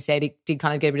 as you said, he did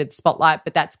kind of get a bit of the spotlight,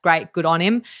 but that's great. Good on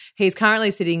him. He's currently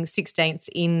sitting 16th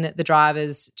in the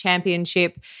Drivers'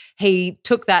 Championship. He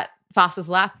took that fastest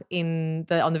lap on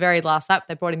the very last lap.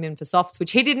 They brought him in for softs,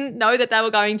 which he didn't know that they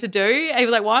were going to do. He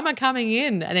was like, why am I coming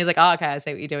in? And he was like, oh, okay, I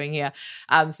see what you're doing here.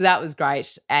 So that was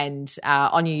great. And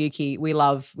on you, Yuki, we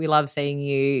love seeing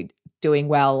you doing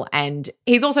well. And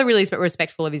he's also really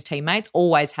respectful of his teammates,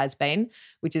 always has been,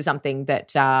 which is something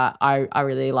that I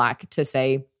really like to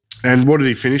see. And what did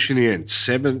he finish in the end?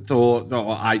 7th or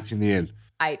 8th in the end?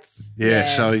 8th. Yeah,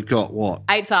 so he got what?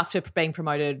 8th after being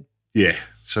promoted. Yeah,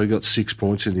 so he got 6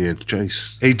 points in the end.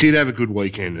 Jeez. He did have a good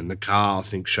weekend, and the car, I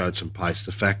think, showed some pace.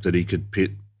 The fact that he could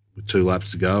pit with 2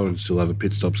 laps to go and still have a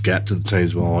pit stops gap to the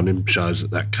teams behind him shows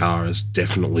that car has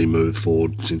definitely moved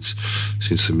forward since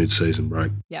the mid-season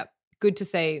break. Yep. Good to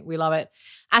see. We love it.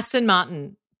 Aston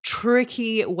Martin,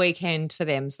 tricky weekend for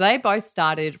them. So they both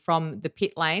started from the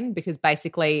pit lane because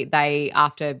basically they,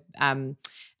 after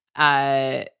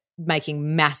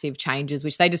making massive changes,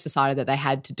 which they just decided that they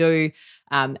had to do,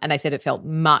 and they said it felt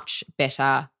much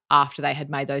better after they had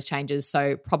made those changes.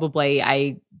 So probably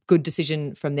a good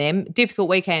decision from them. Difficult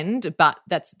weekend, but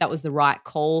that was the right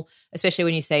call, especially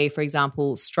when you see, for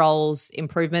example, Stroll's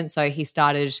improvement. So he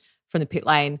started from the pit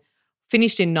lane,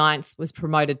 finished in 9th, was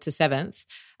promoted to 7th,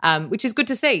 which is good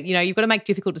to see. You know, you've got to make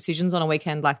difficult decisions on a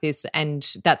weekend like this, and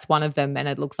that's one of them, and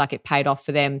it looks like it paid off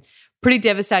for them. Pretty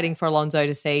devastating for Alonso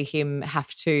to see him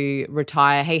have to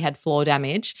retire. He had floor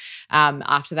damage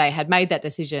after they had made that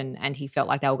decision, and he felt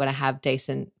like they were going to have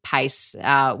decent pace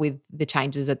with the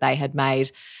changes that they had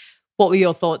made. What were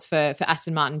your thoughts for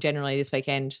Aston Martin generally this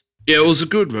weekend? Yeah, it was a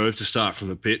good move to start from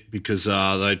the pit because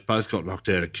they both got knocked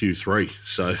out of Q3,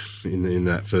 so in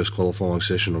that first qualifying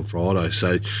session on Friday.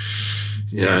 So,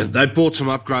 you know, they bought some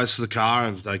upgrades to the car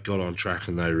and they got on track,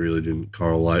 and they really didn't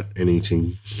correlate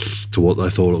anything to what they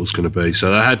thought it was going to be.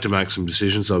 So they had to make some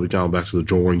decisions. They'll be going back to the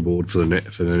drawing board for the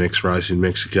next race in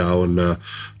Mexico and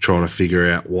trying to figure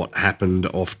out what happened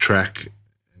off track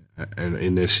and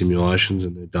in their simulations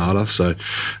and their data. So,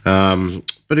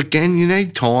 but again, you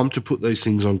need time to put these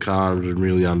things on cars and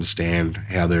really understand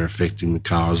how they're affecting the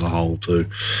car as a whole too.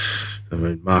 I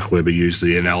mean, Mark Webber used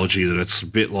the analogy that it's a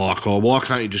bit like, oh, why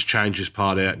can't you just change this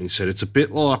part out? And he said it's a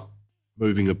bit like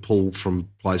moving a pull from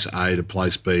place A to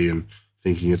place B and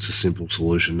thinking it's a simple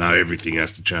solution. No, everything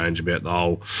has to change about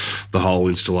the whole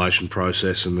installation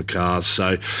process and the cars.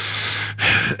 So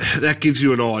that gives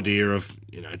you an idea of,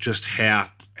 you know, just how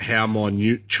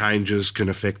minute changes can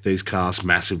affect these cars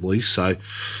massively. So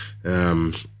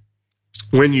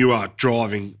when you are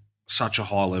driving such a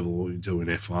high level what you do in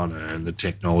F1 and the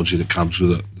technology that comes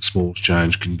with it, the smallest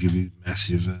change can give you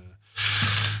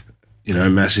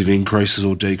massive increases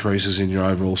or decreases in your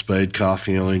overall speed, car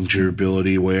feeling,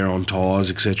 durability, wear on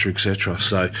tyres, etc., etc.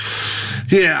 So,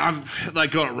 yeah, they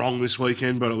got it wrong this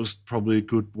weekend, but it was probably a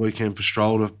good weekend for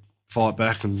Stroll to fight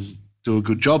back and do a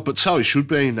good job. But so he should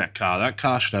be in that car. That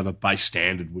car should have a base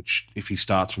standard, which if he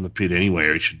starts from the pit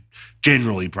anywhere, he should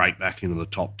generally break back into the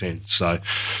top 10. So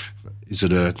is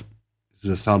it a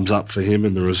thumbs up for him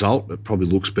and the result? It probably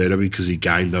looks better because he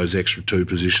gained those extra 2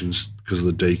 positions because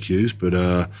of the DQs. But,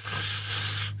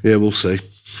 yeah, we'll see.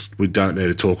 We don't need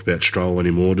to talk about Stroll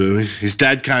anymore, do we? His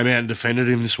dad came out and defended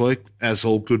him this week, as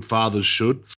all good fathers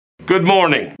should. Good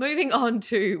morning. Moving on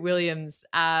to Williams.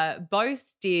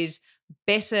 Both did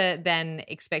better than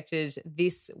expected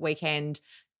this weekend.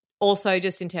 Also,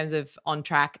 just in terms of on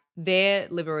track, their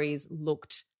liveries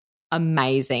looked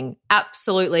amazing,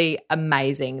 absolutely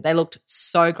amazing. They looked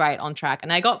so great on track, and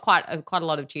they got quite a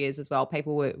lot of cheers as well.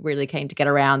 People were really keen to get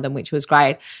around them, which was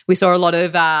great. We saw a lot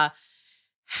of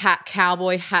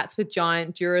cowboy hats with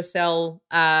giant Duracell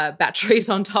batteries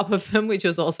on top of them, which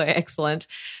was also excellent.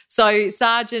 So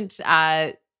Sargent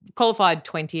qualified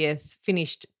 20th,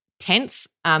 finished 10th.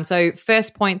 So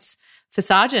first points for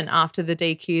Sargent after the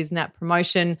DQs and that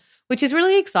promotion, which is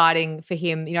really exciting for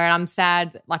him. You know, and I'm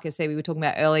sad, like I said, we were talking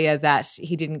about earlier, that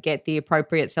he didn't get the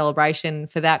appropriate celebration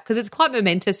for that because it's quite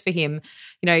momentous for him.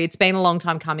 You know, it's been a long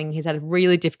time coming. He's had a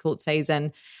really difficult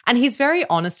season and he's very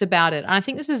honest about it. And I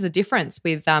think this is the difference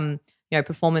with,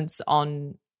 performance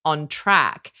on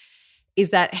track is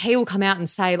that he will come out and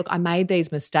say, look, I made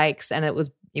these mistakes and it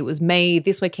was me.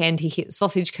 This weekend he hit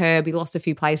sausage curb. He lost a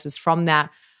few places from that.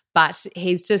 but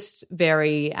he's just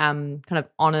very kind of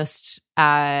honest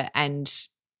and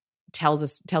tells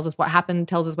us what happened,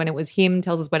 tells us when it was him,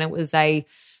 tells us when it was a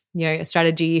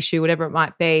strategy issue, whatever it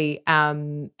might be,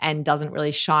 and doesn't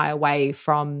really shy away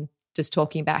from just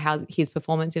talking about how his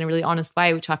performance in a really honest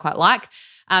way, which I quite like.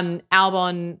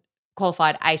 Albon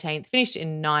qualified 18th, finished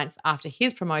in 9th after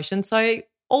his promotion. So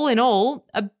all in all,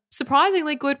 a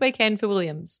surprisingly good weekend for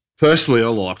Williams. Personally, I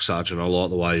like Sargent. I like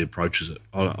the way he approaches it.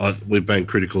 We've been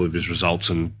critical of his results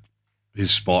and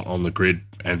his spot on the grid,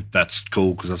 and that's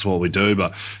cool because that's what we do.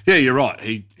 But, yeah, you're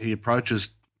right. He approaches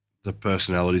the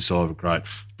personality side of it great.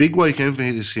 Big weekend for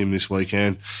him this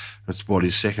weekend. It's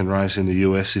his second race in the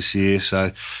US this year.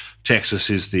 So Texas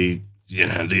is the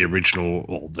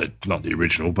original, not the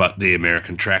original, but the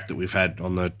American track that we've had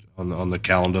on the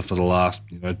calendar for the last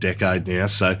decade now.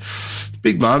 So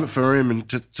big moment for him, and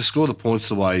to score the points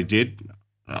the way he did,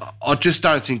 I just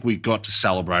don't think we got to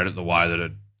celebrate it the way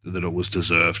that it was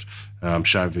deserved.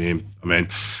 Shame for him. I mean,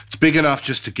 it's big enough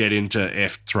just to get into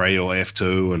F3 or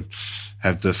F2 and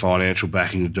have the financial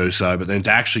backing to do so, but then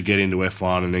to actually get into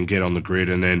F1 and then get on the grid,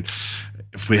 and then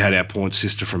if we had our point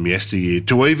system from yesteryear,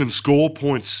 to even score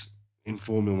points in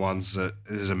Formula One's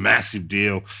is a massive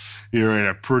deal. You're in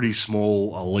a pretty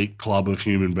small elite club of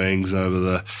human beings over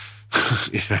the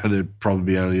there'd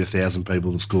probably be only 1,000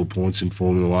 people to score points in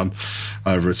Formula One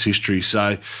over its history.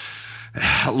 So,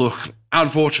 look,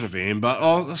 unfortunate for him, but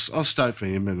I'll stay for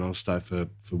him and I'll stay for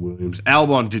Williams.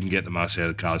 Albon didn't get the most out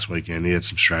of the car this weekend. He had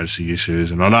some strategy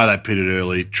issues, and I know they pitted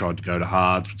early, tried to go to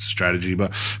hards with the strategy,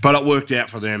 but it worked out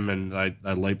for them, and they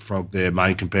leapfrogged their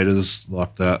main competitors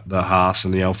like the Haas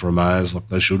and the Alfa Romeos like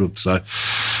they should have. So,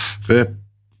 fair.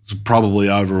 It's probably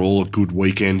overall a good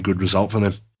weekend, good result for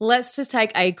them. Let's just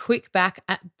take a quick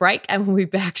break and we'll be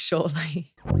back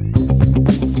shortly.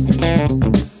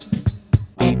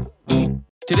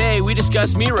 Today, we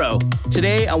discuss Miro.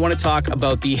 Today, I want to talk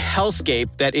about the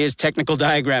hellscape that is technical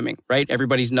diagramming, right?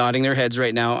 Everybody's nodding their heads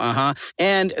right now,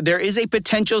 And there is a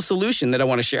potential solution that I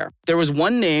want to share. There was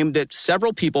one name that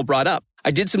several people brought up. I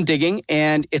did some digging,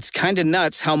 and it's kind of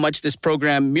nuts how much this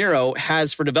program Miro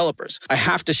has for developers. I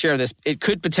have to share this. It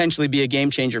could potentially be a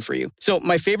game changer for you. So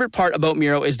my favorite part about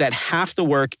Miro is that half the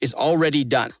work is already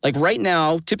done. Like right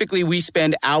now, typically we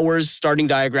spend hours starting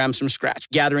diagrams from scratch,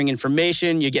 gathering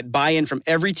information. You get buy-in from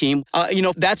every team.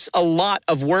 That's a lot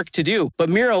of work to do. But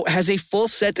Miro has a full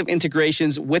set of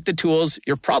integrations with the tools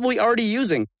you're probably already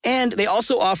using. And they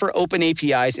also offer open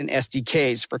APIs and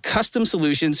SDKs for custom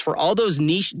solutions for all those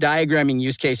niche diagramming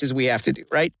use cases we have to do,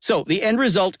 right? So the end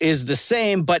result is the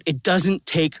same, but it doesn't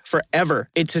take forever.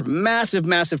 It's a massive,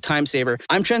 massive time saver.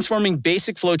 I'm transforming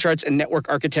basic flowcharts and network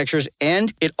architectures,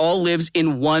 and it all lives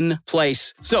in one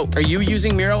place. So are you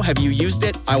using Miro? Have you used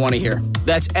it? I want to hear.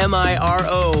 That's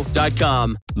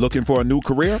MIRO.com. Looking for a new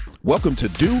career? Welcome to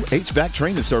Do HVAC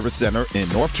Training Service Center in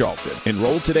North Charleston.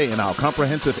 Enroll today in our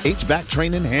comprehensive HVAC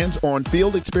training hands-on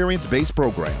field experience-based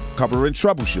program, covering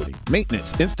troubleshooting,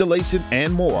 maintenance, installation,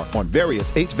 and more on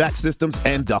various HVAC systems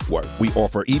and ductwork. We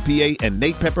offer EPA and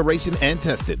NAEP preparation and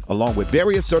testing, along with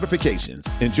various certifications.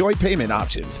 Enjoy payment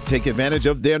options. Take advantage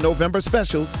of their November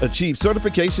specials. Achieve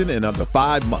certification in under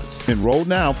 5 months. Enroll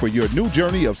now for your new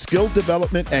journey of skill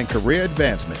development and career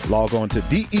advancement. Log on to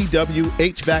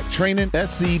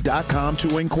DEWHVACTrainingSC.com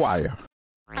to inquire.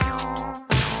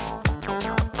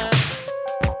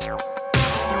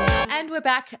 And we're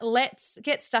back. Let's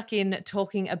get stuck in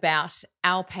talking about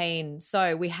Alpine.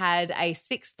 So we had a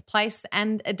 6th place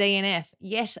and a DNF,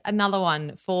 yet another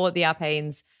one for the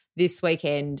Alpines this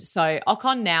weekend. So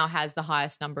Ocon now has the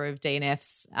highest number of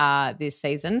DNFs this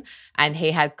season, and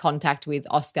he had contact with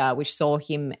Oscar, which saw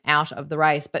him out of the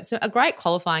race. But so a great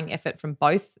qualifying effort from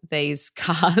both these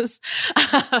cars.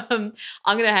 I'm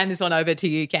going to hand this one over to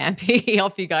you, Campy.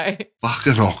 Off you go.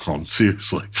 Fucking Ocon,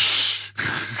 seriously.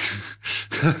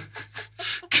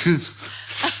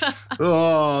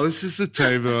 This is the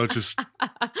team that I just...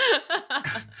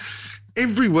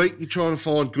 Every week you're trying to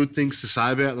find good things to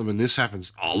say about them, and this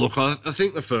happens. Oh, look, I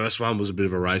think the first one was a bit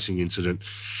of a racing incident.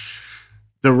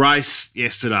 The race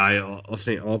yesterday, I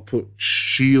think I put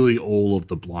sheerly all of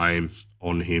the blame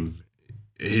on him.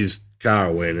 His car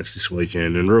awareness this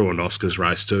weekend, and ruined Oscar's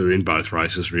race too, in both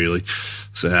races, really.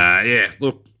 So,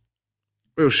 look,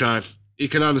 real shame. You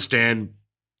can understand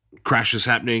crashes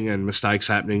happening and mistakes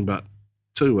happening, but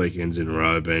 2 weekends in a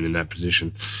row being in that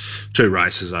position, 2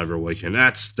 races over a weekend,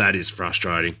 that is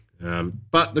frustrating.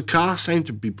 But the car seemed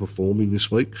to be performing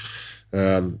this week.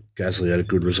 Gasly had a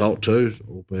good result too,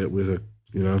 albeit with a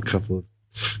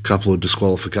couple of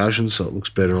disqualifications, so it looks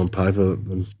better on paper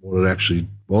than what it actually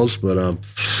was. But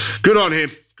good on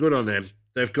him, good on them.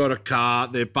 They've got a car.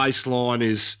 Their baseline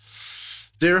is...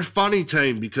 They're a funny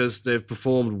team because they've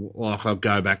performed, like I'll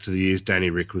go back to the years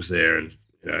Danny Rick was there, and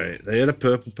they had a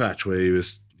purple patch where he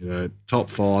was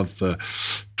top 5 for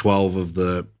 12 of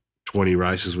the 20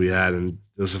 races we had, and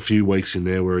there was a few weeks in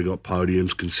there where he got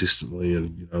podiums consistently,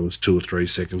 and was 2 or 3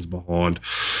 seconds behind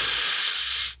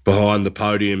the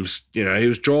podiums. He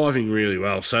was driving really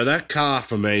well. So that car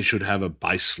for me should have a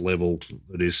base level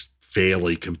that is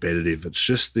fairly competitive. It's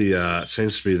just it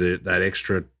seems to be that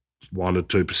extra 1 or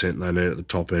 2% they need at the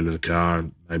top end of the car,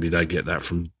 and maybe they get that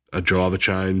from a driver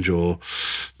change, or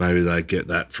maybe they get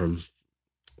that from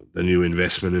the new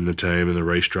investment in the team and the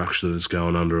restructure that's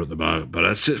going under at the moment.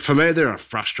 But for me, they're a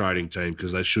frustrating team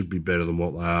because they should be better than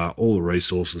what they are. All the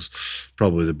resources,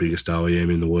 probably the biggest OEM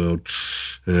in the world,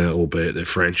 albeit they're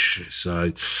French.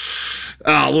 So,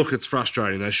 look, it's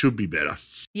frustrating. They should be better.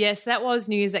 Yes, that was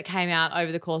news that came out over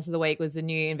the course of the week, was the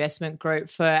new investment group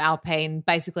for Alpine,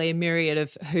 basically a myriad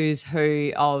of who's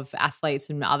who of athletes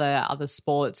and other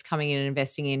sports coming in and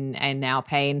investing in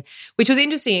Alpine, which was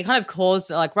interesting. It kind of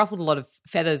ruffled a lot of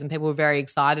feathers, and people were very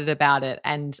excited about it.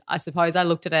 And I suppose I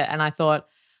looked at it and I thought,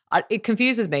 it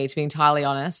confuses me, to be entirely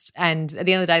honest. And at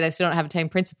the end of the day, they still don't have a team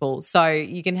principal. So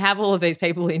you can have all of these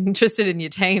people interested in your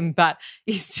team, but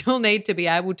you still need to be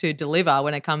able to deliver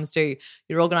when it comes to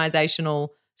your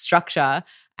organisational structure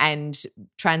and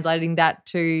translating that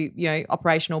to,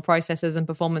 operational processes and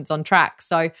performance on track.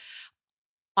 So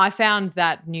I found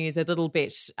that news a little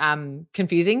bit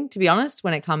confusing, to be honest,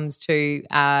 when it comes to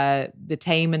the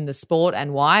team and the sport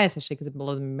and why, especially because a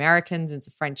lot of them are Americans and it's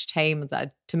a French team.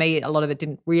 To me, a lot of it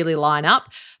didn't really line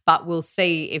up, but we'll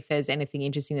see if there's anything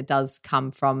interesting that does come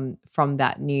from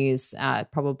that news,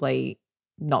 probably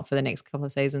not for the next couple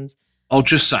of seasons. I'll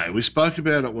just say, we spoke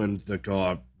about it when the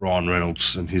guy, Ryan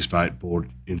Reynolds, and his mate bought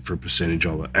in for a percentage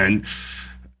of it. And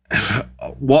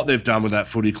what they've done with that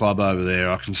footy club over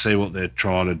there, I can see what they're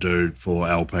trying to do for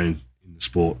Alpine in the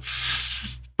sport.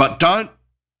 But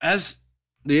as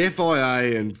the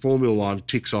FIA and Formula One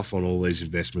ticks off on all these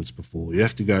investments before, you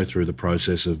have to go through the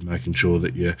process of making sure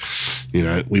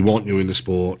that we want you in the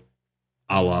sport,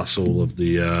 a la all of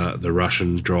the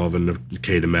Russian driving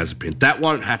Nikita Mazepin. That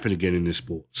won't happen again in this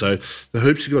sport. So the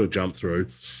hoops you've got to jump through,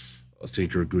 I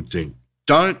think, are a good thing.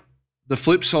 The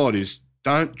flip side is,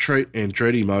 don't treat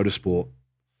Andretti Motorsport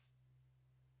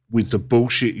with the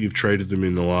bullshit you've treated them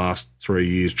in the last 3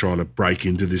 years trying to break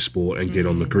into this sport and get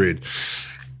on the grid.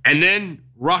 And then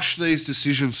rush these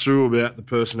decisions through about the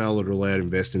personnel that are allowed to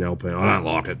invest in Alpine. I don't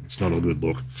like it. It's not a good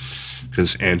look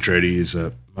because Andretti is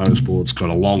a motorsport. It's got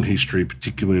a long history,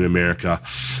 particularly in America.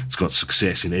 It's got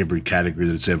success in every category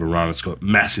that it's ever run. It's got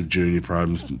massive junior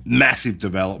programs, massive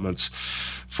developments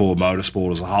for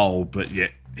motorsport as a whole, but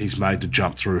yet he's made to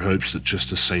jump through hoops that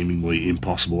just are seemingly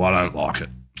impossible. I don't like it.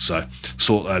 So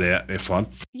sort that out, F1.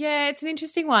 Yeah, it's an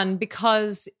interesting one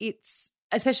because it's,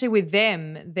 especially with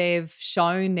them, they've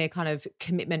shown their kind of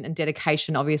commitment and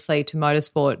dedication, obviously, to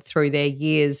motorsport through their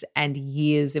years and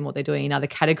years in what they're doing in other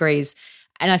categories.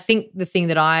 And I think the thing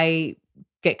that I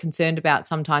get concerned about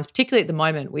sometimes, particularly at the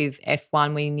moment with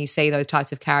F1, when you see those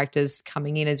types of characters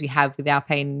coming in as we have with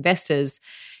Alpine investors,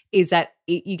 is that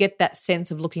you get that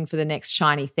sense of looking for the next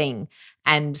shiny thing.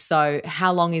 And so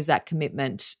how long is that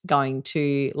commitment going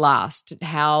to last?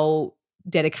 How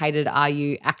dedicated are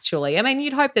you actually? I mean,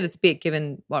 you'd hope that it's a bit,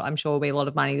 given what I'm sure will be a lot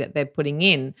of money that they're putting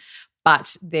in,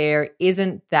 but there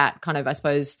isn't that kind of, I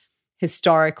suppose,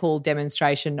 historical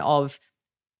demonstration of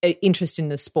interest in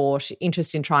the sport,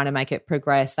 interest in trying to make it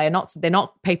progress. They're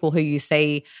not people who you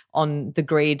see on the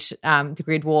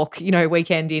grid walk,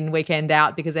 weekend in, weekend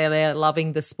out, because they're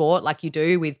loving the sport like you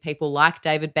do with people like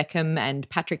David Beckham and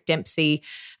Patrick Dempsey.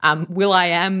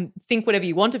 Will.i.am, think whatever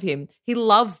you want of him. He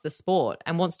loves the sport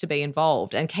and wants to be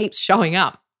involved and keeps showing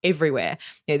up everywhere.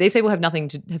 These people have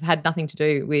had nothing to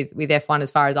do with F1 as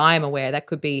far as I am aware. That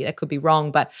could be wrong,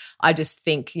 but I just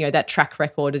think that track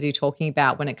record, as you're talking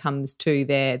about, when it comes to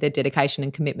their dedication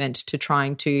and commitment to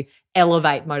trying to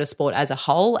elevate motorsport as a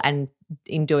whole, and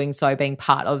in doing so being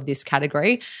part of this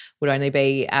category, would only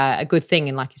be a good thing.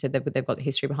 And like you said, they've got the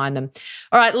history behind them.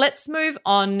 All right, let's move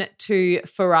on to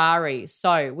Ferrari.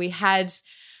 So we had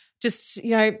just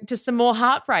some more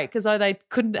heartbreak, as though they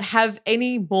couldn't have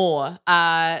any more.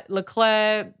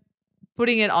 Leclerc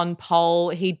putting it on pole.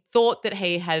 He thought that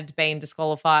he had been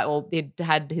disqualified, or he'd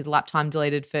had his lap time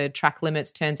deleted for track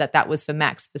limits. Turns out that was for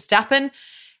Max Verstappen.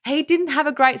 He didn't have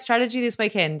a great strategy this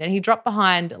weekend, and he dropped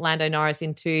behind Lando Norris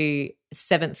into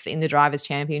 7th in the Drivers'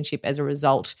 Championship as a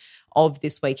result of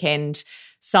this weekend.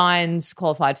 Sainz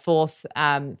qualified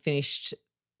 4th, finished,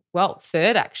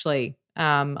 3rd actually,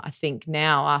 I think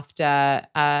now after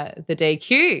the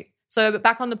DQ. So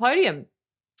back on the podium.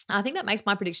 I think that makes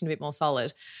my prediction a bit more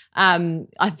solid. I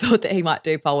thought that he might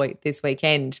do pole this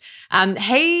weekend.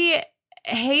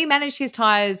 He managed his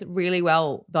tyres really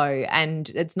well, though, and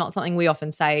it's not something we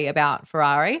often say about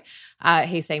Ferrari.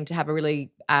 He seemed to have a really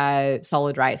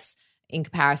solid race in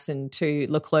comparison to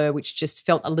Leclerc, which just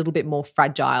felt a little bit more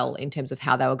fragile in terms of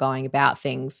how they were going about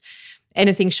things.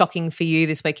 Anything shocking for you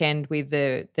this weekend with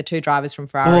the two drivers from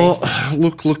Ferrari? Well,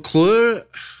 look,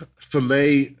 Leclerc, for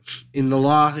me,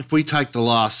 if we take the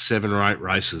last 7 or 8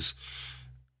 races,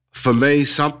 for me,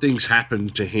 something's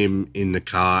happened to him in the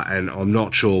car, and I'm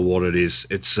not sure what it is.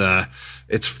 It's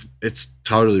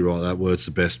totally right. That word's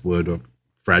the best word.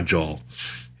 Fragile.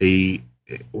 We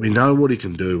know what he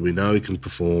can do. We know he can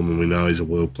perform, and we know he's a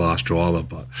world-class driver.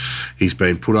 But he's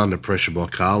been put under pressure by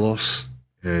Carlos,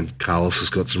 and Carlos has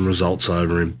got some results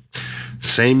over him.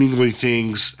 Seemingly,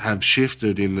 things have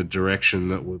shifted in the direction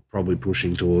that we're probably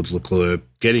pushing towards Leclerc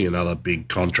getting another big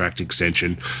contract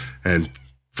extension, and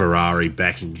Ferrari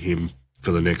backing him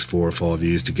for the next 4 or 5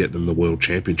 years to get them the world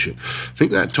championship. I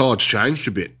think that tide's changed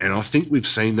a bit, and I think we've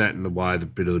seen that in the way of the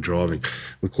bit of the driving.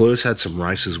 Leclerc's had some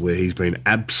races where he's been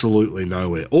absolutely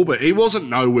nowhere. But he wasn't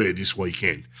nowhere this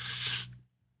weekend.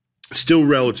 Still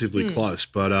relatively close,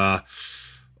 but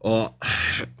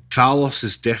Carlos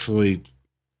is definitely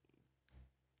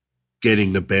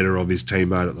getting the better of his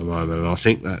teammate at the moment, and I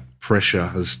think that pressure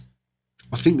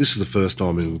I think this is the first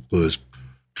time in Leclerc's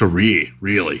career,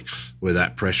 really, where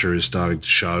that pressure is starting to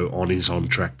show on his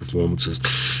on-track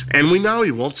performances. And we know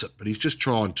he wants it, but he's just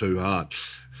trying too hard.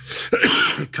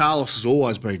 Carlos has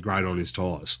always been great on his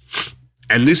tyres.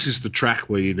 And this is the track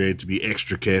where you need to be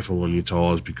extra careful on your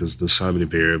tyres because there's so many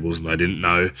variables and they didn't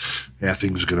know how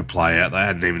things were going to play out. They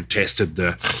hadn't even tested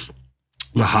the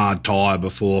hard tyre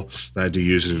before they had to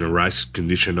use it in a race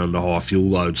condition under high fuel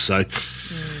loads. So,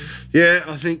 yeah,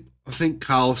 I think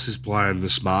Carlos is playing the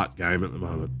smart game at the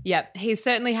moment. Yeah, he's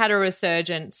certainly had a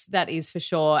resurgence, that is for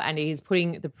sure, and he's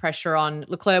putting the pressure on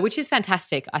Leclerc, which is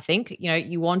fantastic, I think. You know,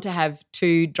 you want to have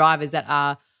two drivers that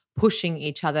are pushing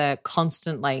each other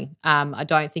constantly. I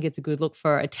don't think it's a good look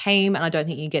for a team, and I don't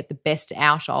think you get the best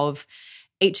out of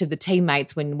each of the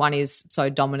teammates when one is so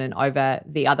dominant over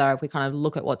the other. If we kind of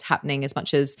look at what's happening, as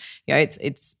much as, you know,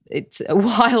 it's a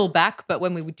while back, but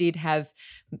when we did have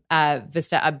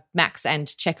Max and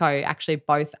Checo actually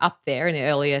both up there in the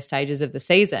earlier stages of the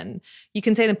season, you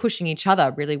can see them pushing each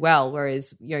other really well.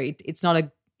 Whereas, you know,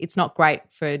 it's not great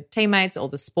for teammates or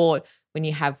the sport when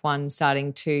you have one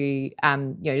starting to,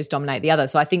 just dominate the other.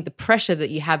 So I think the pressure that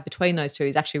you have between those two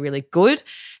is actually really good.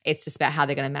 It's just about how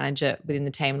they're going to manage it within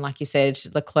the team. And like you said,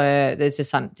 Leclerc, there's just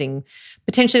something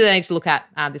potentially they need to look at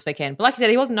this weekend. But like you said,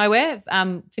 he wasn't nowhere.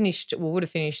 Would have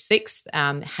finished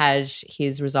 6th had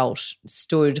his result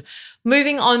stood.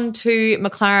 Moving on to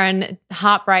McLaren,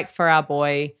 heartbreak for our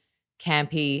boy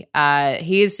Campy.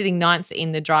 He is sitting 9th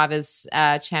in the Drivers'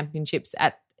 Championship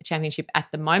at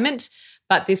the moment.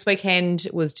 But this weekend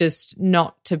was just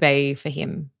not to be for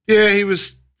him. Yeah, he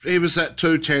was at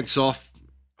 2/10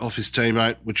 off his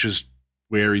teammate, which is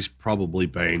where he's probably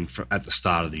been at the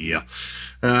start of the year.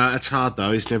 It's hard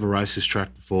though. He's never raced this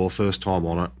track before, first time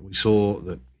on it. We saw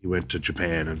that he went to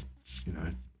Japan, and you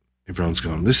know everyone's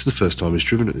going, "This is the first time he's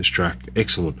driven at this track."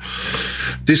 Excellent.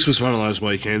 This was one of those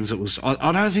weekends. It was.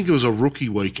 I don't think it was a rookie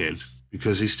weekend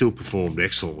because he still performed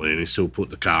excellently and he still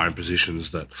put the car in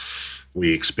positions that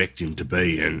we expect him to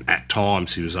be, and at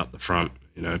times he was up the front,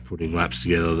 you know, putting laps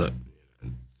together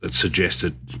that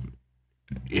suggested,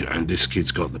 you know, this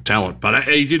kid's got the talent, but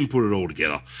he didn't put it all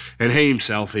together. And he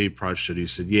himself, he approached it, he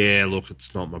said, yeah, look,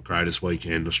 it's not my greatest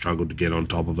weekend, I struggled to get on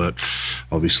top of it.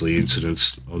 Obviously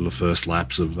incidents on the first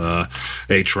laps of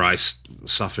each race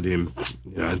suffered him,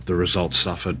 you know, the results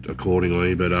suffered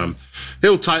accordingly, but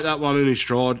he'll take that one in his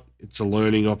stride. It's a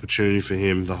learning opportunity for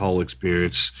him, the whole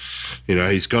experience. You know,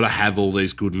 he's got to have all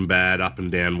these good and bad, up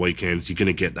and down weekends. You're going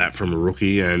to get that from a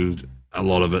rookie, and a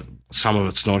lot of it, some of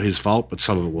it's not his fault, but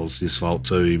some of it was his fault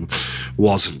too. He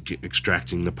wasn't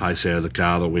extracting the pace out of the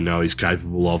car that we know he's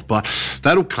capable of. But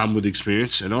that'll come with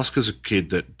experience, and Oscar's a kid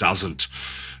that doesn't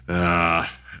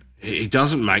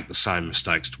make the same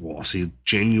mistakes twice. He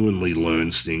genuinely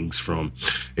learns things from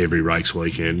every race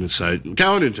weekend. And so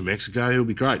going into Mexico, he'll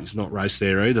be great. He's not raced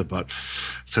there either, but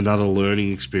it's another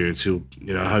learning experience. He'll,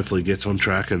 you know, hopefully gets on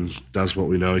track and does what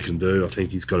we know he can do. I think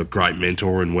he's got a great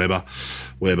mentor in Webber.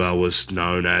 Webber was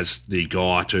known as the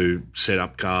guy to set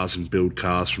up cars and build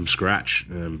cars from scratch.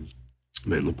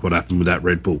 Look what happened with that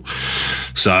Red Bull.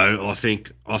 So I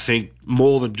think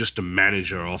more than just a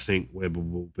manager, I think Webber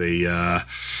will be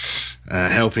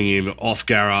helping him off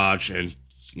garage and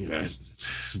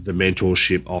the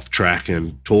mentorship off track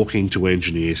and talking to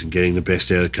engineers and getting the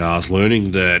best out of cars,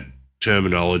 learning the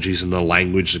terminologies and the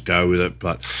language that go with it,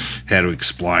 but how to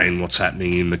explain what's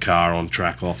happening in the car, on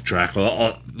track, off track.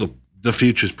 Look, the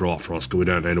future's bright for Oscar. We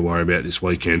don't need to worry about this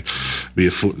weekend. Be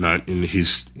a footnote in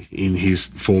his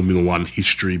Formula One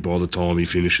history. By the time he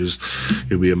finishes,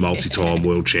 he'll be a multi-time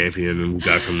world champion, and we'll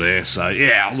go from there. So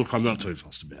yeah, look, I'm not too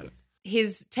fussed about it.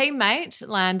 His teammate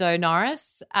Lando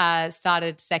Norris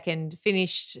started second,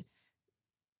 finished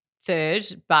third,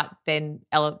 but then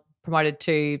promoted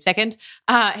to second.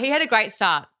 He had a great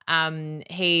start.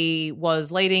 He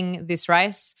was leading this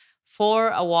race for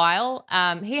a while.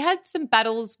 He had some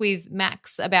battles with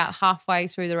Max about halfway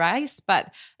through the race,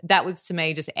 but that was to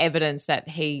me just evidence that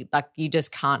you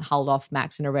just can't hold off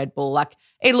Max in a Red Bull. Like,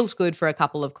 it looked good for a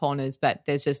couple of corners, but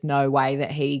there's just no way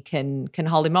that he can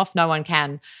hold him off. No one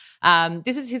can.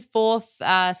 This is his fourth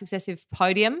successive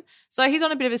podium, so he's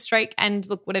on a bit of a streak. And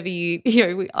look, whatever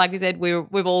like we said,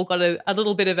 we've all got a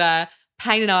little bit of a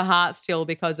pain in our hearts still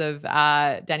because of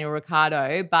Daniel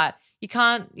Ricciardo, but you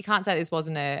can't say this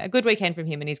wasn't a good weekend from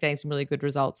him, and he's getting some really good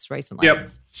results recently.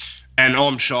 Yep. And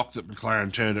I'm shocked that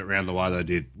McLaren turned it around the way they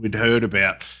did. We'd heard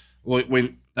about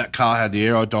when that car had the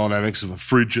aerodynamics of a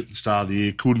fridge at the start of the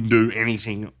year, couldn't do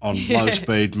anything on low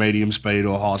speed, medium speed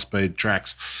or high speed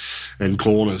tracks and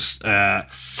corners.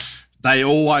 They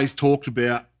always talked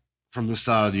about from the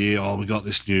start of the year, we got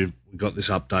this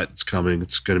update that's coming.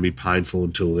 It's going to be painful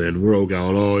until then. We're all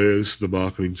going, this is the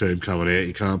marketing team coming out.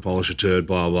 You can't polish a turd,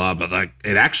 blah, blah. But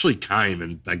it actually came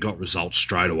and they got results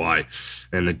straight away.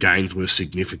 And the gains were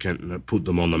significant and it put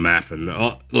them on the map. And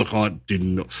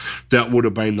that would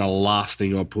have been the last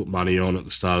thing I put money on at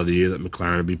the start of the year, that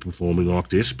McLaren would be performing like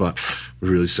this. But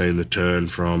we've really seen the turn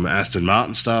from Aston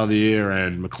Martin's start of the year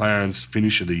and McLaren's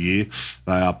finish of the year.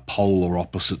 They are polar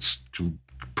opposites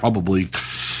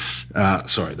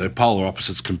they're polar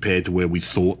opposites compared to where we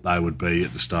thought they would be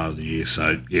at the start of the year.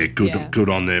 So, good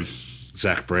on them.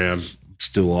 Zach Brown,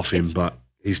 still off him, but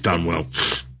he's done well.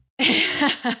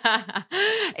 It's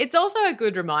also a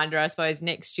good reminder, I suppose,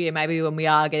 next year, maybe when we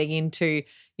are getting into,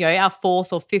 our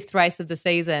fourth or fifth race of the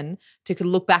season, to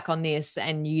look back on this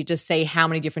and you just see how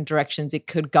many different directions it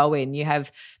could go in. You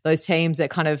have those teams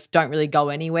that kind of don't really go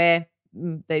anywhere.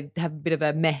 They have a bit of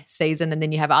a meh season, and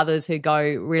then you have others who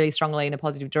go really strongly in a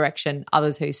positive direction,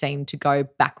 others who seem to go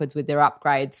backwards with their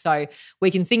upgrades. So we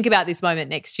can think about this moment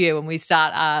next year when we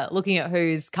start looking at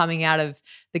who's coming out of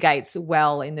the gates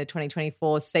well in the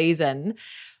 2024 season.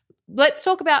 Let's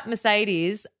talk about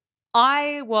Mercedes.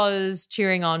 I was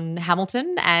cheering on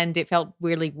Hamilton and it felt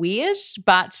really weird,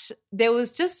 but there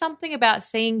was just something about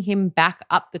seeing him back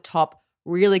up the top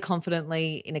really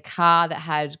confidently in a car that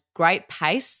had great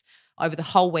pace over the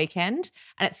whole weekend,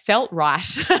 and it felt right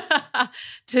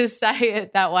to say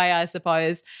it that way, I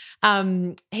suppose.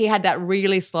 He had that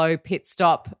really slow pit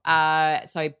stop,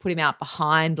 so he put him out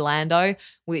behind Lando,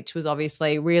 which was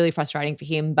obviously really frustrating for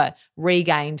him, but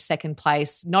regained second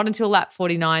place. Not until lap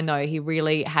 49, though, he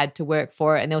really had to work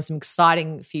for it, and there was some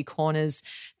exciting few corners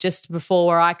just before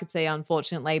where I could see,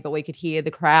 unfortunately, but we could hear the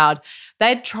crowd.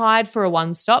 They'd tried for a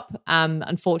one-stop.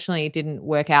 Unfortunately, it didn't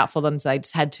work out for them, so they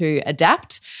just had to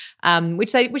adapt.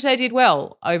 Which they did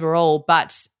well overall,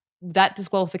 but that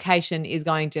disqualification is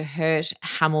going to hurt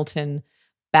Hamilton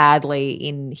badly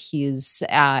in his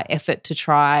effort to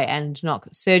try and knock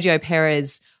Sergio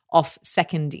Perez off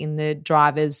second in the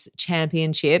Drivers'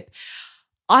 Championship.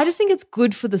 I just think it's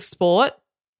good for the sport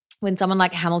when someone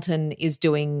like Hamilton is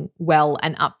doing well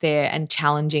and up there and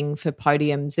challenging for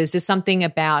podiums. There's just something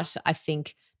about, I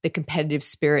think, the competitive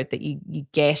spirit that you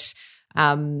get.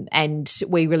 And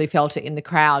we really felt it in the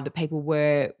crowd. People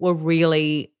were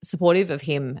really supportive of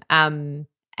him. And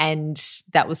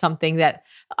that was something that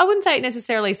I wouldn't say it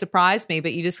necessarily surprised me,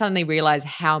 but you just suddenly realize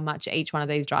how much each one of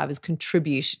these drivers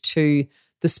contribute to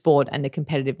the sport and the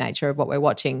competitive nature of what we're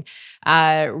watching.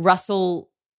 Russell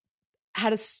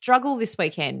had a struggle this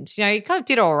weekend. He kind of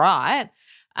did all right.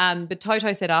 But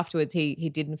Toto said afterwards he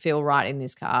didn't feel right in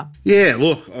this car. Yeah,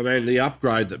 look, I mean, the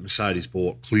upgrade that Mercedes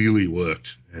bought clearly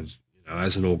worked. And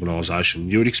as an organisation,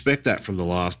 you would expect that from the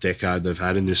last decade they've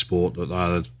had in this sport,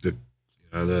 that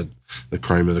they're the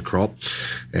cream of the crop,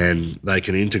 and they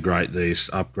can integrate these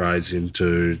upgrades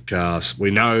into cars.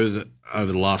 We know that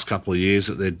over the last couple of years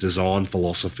that their design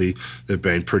philosophy, they've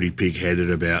been pretty pig-headed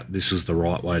about this is the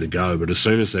right way to go. But as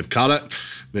soon as they've cut it,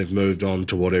 they've moved on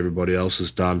to what everybody else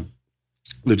has done.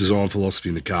 The design philosophy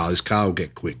in the car, this car will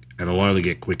get quick and it'll only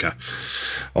get quicker.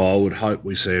 I would hope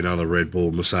we see another Red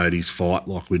Bull Mercedes fight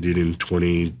like we did in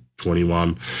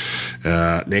 2021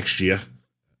 next year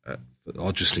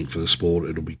I just think for the sport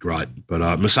it'll be great.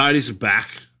 But Mercedes are back.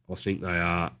 I think they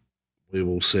are. We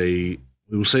will see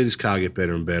this car get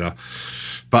better and better.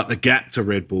 But the gap to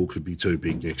Red Bull could be too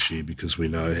big next year because we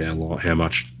know how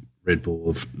much Red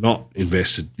Bull have not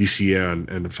invested this year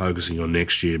and are focusing on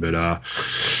next year. But,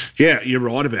 yeah, you're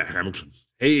right about Hamilton.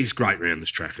 He's great around this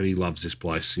track and he loves this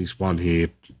place. He's won here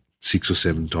 6 or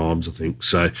 7 times, I think.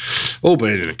 So,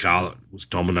 albeit in a car that was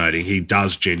dominating, he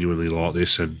does genuinely like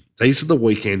this. And these are the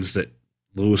weekends that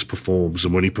Lewis performs.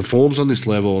 And when he performs on this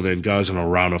level and then goes on a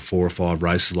run of 4 or 5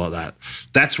 races like that,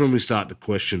 that's when we start to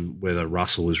question whether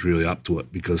Russell is really up to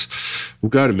it, because we'll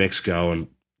go to Mexico and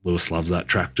Lewis loves that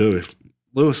track too. If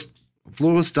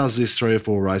Lewis does this 3 or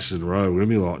 4 races in a row, we're going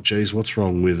to be like, geez, what's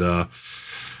wrong with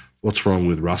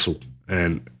Russell?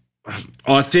 And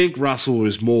I think Russell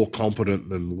is more competent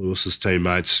than Lewis's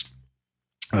teammates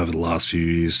over the last few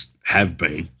years have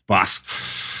been, but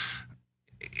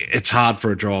it's hard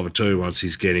for a driver too once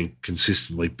he's getting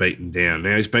consistently beaten down.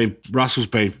 Now Russell's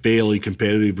been fairly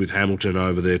competitive with Hamilton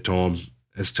over their time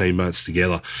as teammates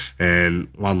together, and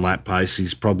 1 lap pace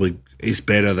he's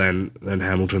better than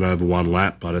Hamilton over 1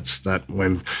 lap. But it's that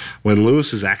when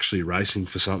Lewis is actually racing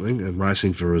for something and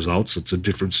racing for results, it's a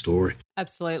different story.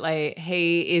 Absolutely.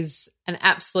 He is an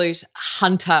absolute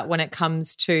hunter when it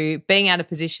comes to being out of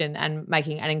position and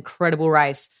making an incredible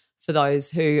race for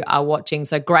those who are watching.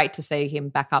 So great to see him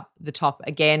back up the top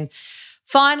again.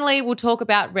 Finally, we'll talk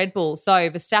about Red Bull. So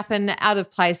Verstappen out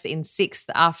of place in 6th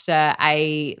after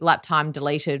a lap time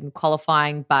deleted in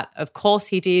qualifying, but of course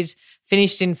he did,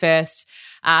 finished in 1st.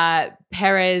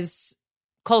 Perez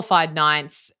qualified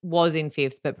 9th, was in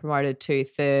 5th, but promoted to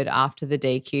 3rd after the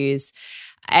DQs.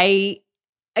 A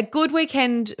good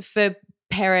weekend for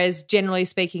Perez, generally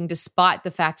speaking, despite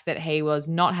the fact that he was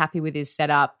not happy with his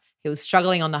setup. He was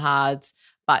struggling on the hards,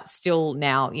 but still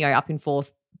now, up in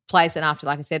 4th place. And after,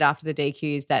 like I said, after the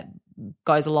DQs, that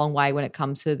goes a long way when it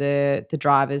comes to the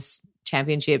Drivers'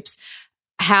 Championships.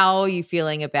 How are you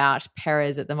feeling about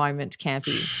Perez at the moment,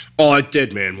 Campy?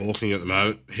 Dead man walking at the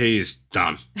moment. He is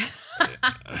done.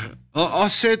 I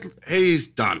said he is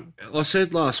done. I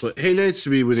said last week he needs to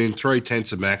be within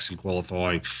 3/10 of max in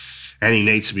qualifying, and he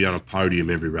needs to be on a podium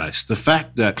every race. The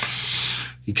fact that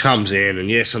he comes in, and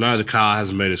yes, I know the car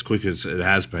hasn't been as quick as it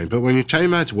has been, but when your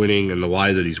teammate's winning and the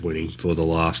way that he's winning for the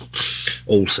last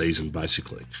all season,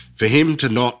 basically, for him to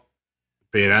not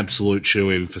be an absolute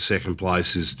shoo-in for 2nd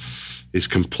place is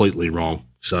completely wrong.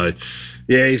 So,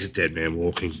 yeah, he's a dead man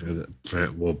walking.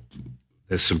 Well,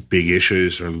 there's some big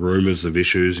issues and rumours of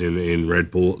issues in Red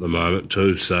Bull at the moment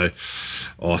too. So,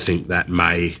 I think that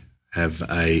may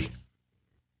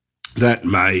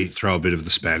throw a bit of the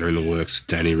spanner in the works.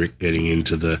 Danny Rick getting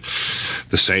into the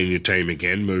senior team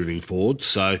again moving forward.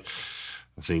 So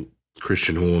I think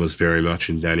Christian Horner's very much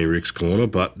in Danny Rick's corner,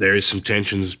 but there is some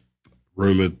tensions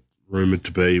rumoured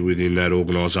to be within that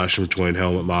organisation between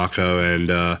Helmut Marko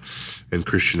and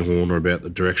Christian Horner about the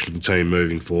direction of the team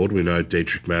moving forward. We know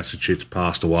Dietrich Mateschitz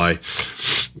passed away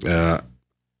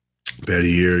about a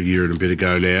year and a bit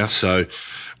ago now. So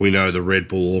we know the Red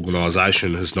Bull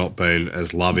organisation has not been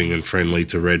as loving and friendly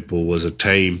to Red Bull as a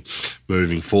team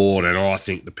moving forward. And I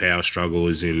think the power struggle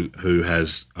is in who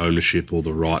has ownership or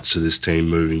the rights to this team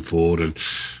moving forward, and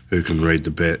who can read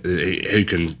the bet, who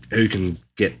can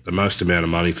get the most amount of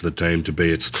money for the team to be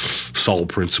its sole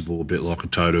principal, a bit like a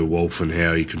Toto Wolff and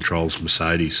how he controls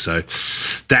Mercedes. So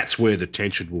that's where the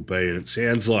tension will be. And it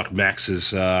sounds like Max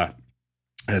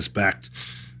has backed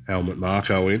Helmut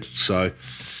Marko in. So,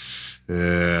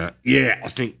 I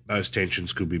think those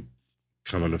tensions could be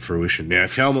coming to fruition. Now,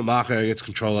 if Helmut Marko gets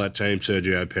control of that team,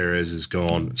 Sergio Perez is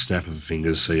gone, snap of a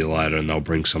finger, see you later, and they'll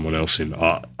bring someone else in.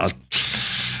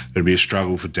 It'll be a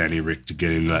struggle for Danny Rick to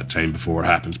get into that team before it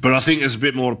happens. But I think there's a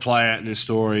bit more to play out in this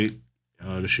story,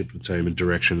 ownership of the team and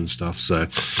direction and stuff, so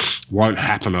it won't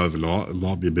happen overnight. It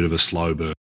might be a bit of a slow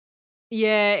burn.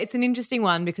 Yeah, it's an interesting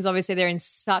one because obviously they're in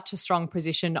such a strong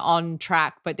position on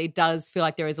track, but it does feel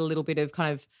like there is a little bit of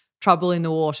kind of trouble in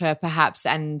the water perhaps,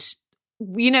 and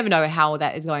you never know how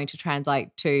that is going to translate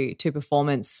to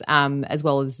performance as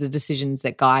well as the decisions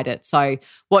that guide it. So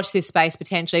watch this space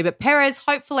potentially. But Perez,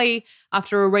 hopefully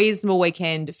after a reasonable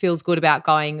weekend, feels good about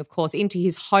going, of course, into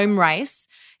his home race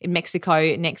in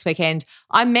Mexico next weekend.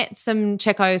 I met some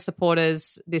Checo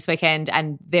supporters this weekend,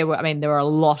 and there were a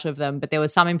lot of them, but there were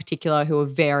some in particular who were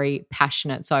very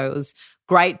passionate. So it was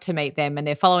great to meet them, and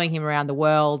they're following him around the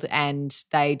world, and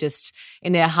they just,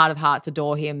 in their heart of hearts,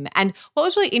 adore him. And what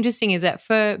was really interesting is that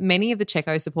for many of the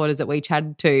Checo supporters that we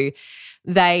chatted to,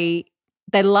 they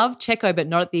they love Checo, but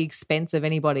not at the expense of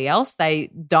anybody else. They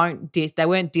weren't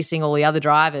dissing all the other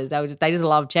drivers. They just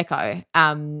love Checo.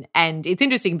 And it's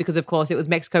interesting because, of course, it was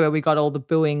Mexico where we got all the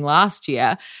booing last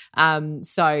year.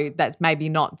 So that's maybe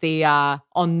not the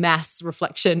en masse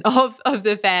reflection of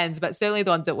the fans, but certainly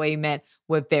the ones that we met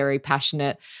were very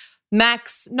passionate.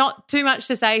 Max, not too much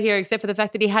to say here except for the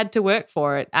fact that he had to work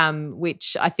for it,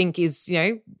 which I think is,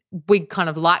 we kind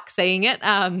of like seeing it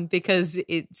because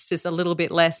it's just a little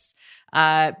bit less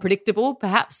predictable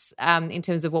perhaps in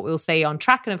terms of what we'll see on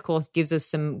track, and of course gives us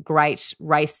some great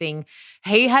racing.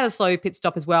 He had a slow pit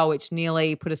stop as well, which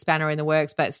nearly put a spanner in the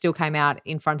works, but still came out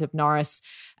in front of Norris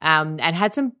and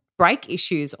had some brake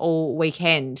issues all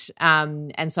weekend,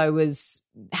 and so was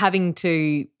having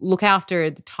to look after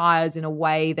the tyres in a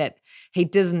way that he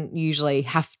doesn't usually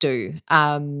have to.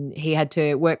 He had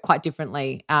to work quite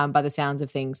differently by the sounds of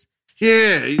things.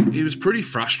 Yeah, he was pretty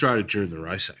frustrated during the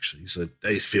race, actually. He said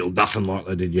they just feel nothing like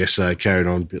they did yesterday, carried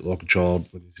on a bit like a child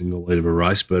when he's in the lead of a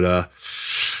race. But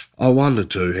I wonder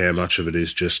too how much of it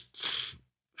is just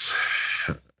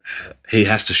he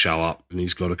has to show up and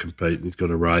he's got to compete and he's got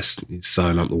to race. He's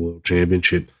sewn up the World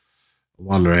Championship. I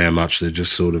wonder how much they're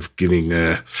just sort of giving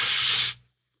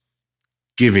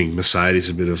Mercedes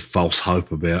a bit of false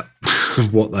hope about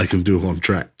what they can do on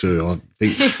track too. I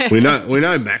think we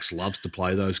know Max loves to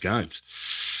play those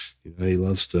games. He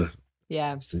loves to, he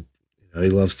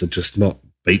loves to just not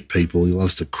beat people. He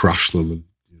loves to crush them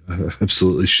and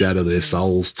absolutely shatter their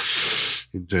souls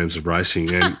in terms of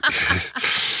racing. And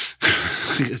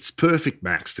it's perfect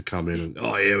Max to come in and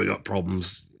we got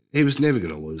problems. He was never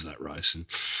going to lose that race, and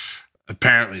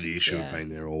apparently the issue had been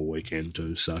there all weekend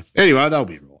too. So anyway, they'll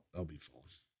be right. They'll be fine.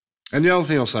 And the other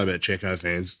thing I'll say about Checo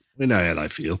fans, we know how they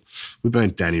feel. We've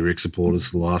been Danny Rick supporters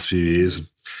for the last few years.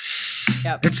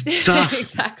 Yep. It's tough.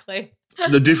 Exactly.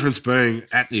 The difference being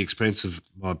at the expense of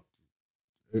other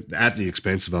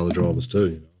drivers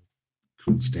too.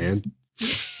 Couldn't stand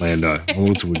Lando. I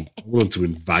wanted to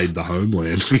invade the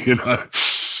homeland.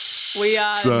 We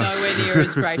are nowhere near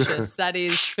as gracious, that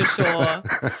is for sure.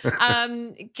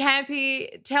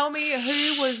 Campy, tell me,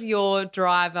 who was your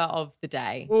driver of the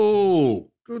day? Oh,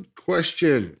 good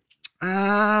question.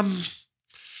 Gonna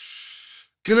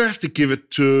have to give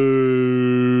it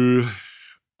to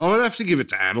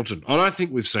Hamilton. I don't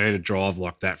think we've seen a drive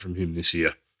like that from him this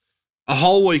year. A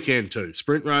whole weekend too.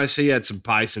 Sprint race, he had some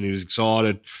pace and he was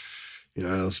excited. It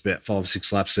was about 5 or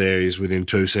 6 laps there. He's within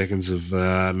 2 seconds of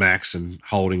Max and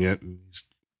holding it. And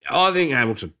I think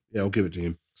Hamilton. Yeah, I'll give it to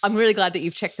him. I'm really glad that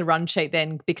you've checked the run sheet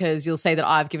then, because you'll see that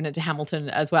I've given it to Hamilton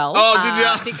as well.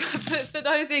 Oh, did you? For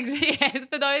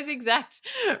those exact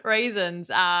reasons,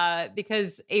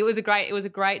 because it was a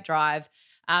great drive.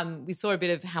 We saw a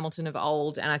bit of Hamilton of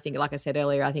old, and I think, like I said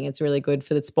earlier, I think it's really good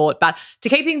for the sport. But to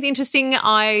keep things interesting,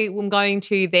 I am going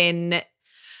to then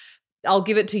I'll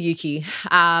give it to Yuki.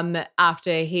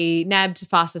 After he nabbed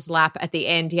fastest lap at the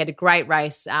end, he had a great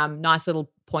race, nice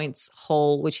little points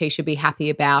haul, which he should be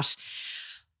happy about.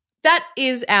 That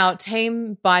is our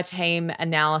team-by-team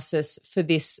analysis for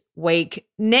this week.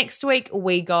 Next week,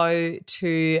 we go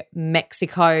to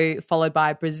Mexico, followed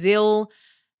by Brazil,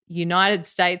 United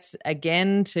States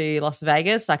again to Las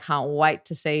Vegas. I can't wait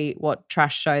to see what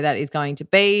trash show that is going to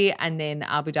be. And then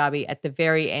Abu Dhabi at the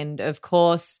very end, of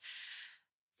course.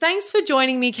 Thanks for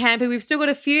joining me, Campy. We've still got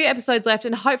a few episodes left,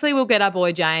 and hopefully we'll get our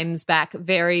boy James back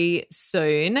very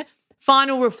soon.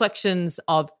 Final reflections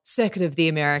of Circuit of the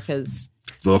Americas.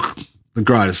 Look, the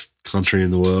greatest country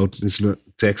in the world, isn't it?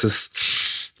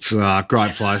 Texas. It's a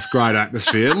great place, great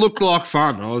atmosphere. It looked like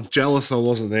fun. I was jealous I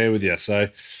wasn't there with you. So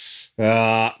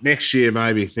next year,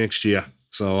 maybe next year.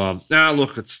 So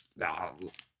look, it's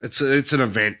an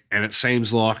event, and it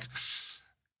seems like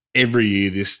every year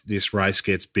this race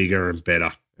gets bigger and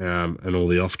better. And all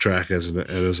the off-track as an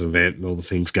event and all the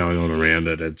things going on around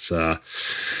it. It's, I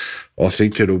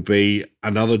think it'll be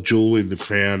another jewel in the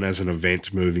crown as an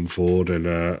event moving forward, and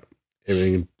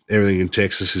everything in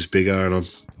Texas is bigger, and I'm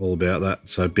all about that.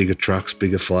 So bigger trucks,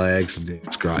 bigger flags, and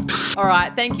it's great. All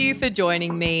right, thank you for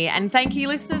joining me, and thank you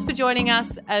listeners for joining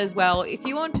us as well. If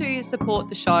you want to support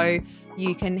the show,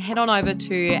 you can head on over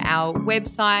to our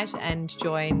website and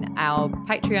join our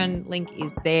Patreon. Link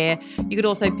is there. You could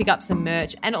also pick up some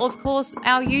merch, and of course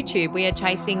our YouTube. We are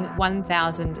chasing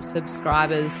 1,000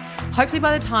 subscribers. Hopefully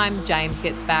by the time James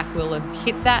gets back, we'll have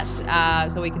hit that,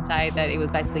 so we can say that it was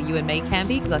basically you and me,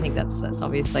 Campy, because I think that's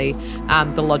obviously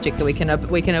the logic that we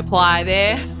can apply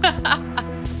there.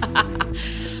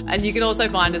 And you can also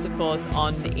find us, of course,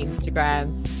 on Instagram.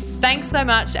 Thanks so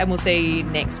much, and we'll see you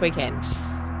next weekend.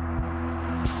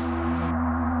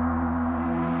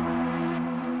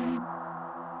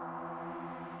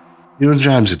 You and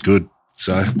James are good,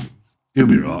 so you'll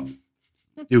be right.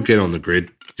 You'll get on the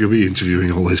grid. You'll be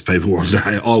interviewing all these people one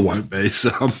day. I won't be, so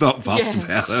I'm not fussed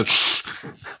about it.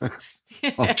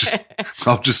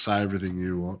 I'll just say everything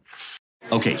you want.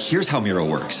 Okay, here's how Miro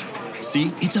works.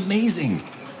 See, it's amazing.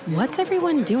 What's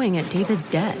everyone doing at David's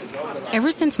desk?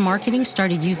 Ever since marketing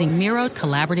started using Miro's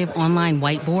collaborative online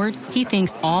whiteboard, he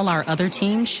thinks all our other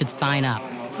teams should sign up.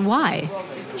 Why?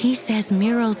 He says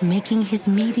Miro's making his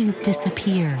meetings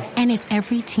disappear. And if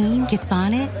every team gets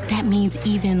on it, that means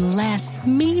even less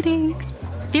meetings.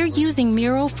 They're using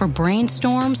Miro for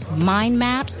brainstorms, mind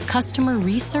maps, customer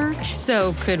research.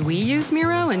 So could we use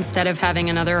Miro instead of having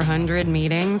another 100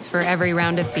 meetings for every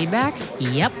round of feedback?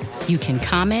 Yep. You can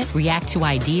comment, react to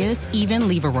ideas, even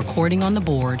leave a recording on the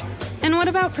board. And what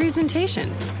about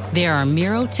presentations? There are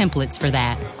Miro templates for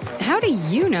that. How do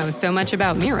you know so much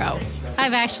about Miro?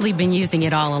 I've actually been using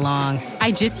it all along.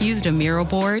 I just used a Miro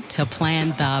board to plan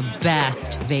the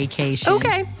best vacation.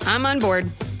 Okay, I'm on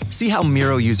board. See how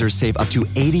Miro users save up to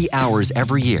 80 hours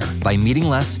every year by meeting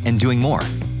less and doing more.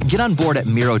 Get on board at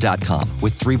Miro.com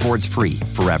with 3 boards free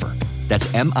forever. That's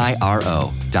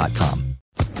MIRO.com.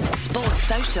 Sports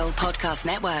Social Podcast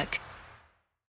Network.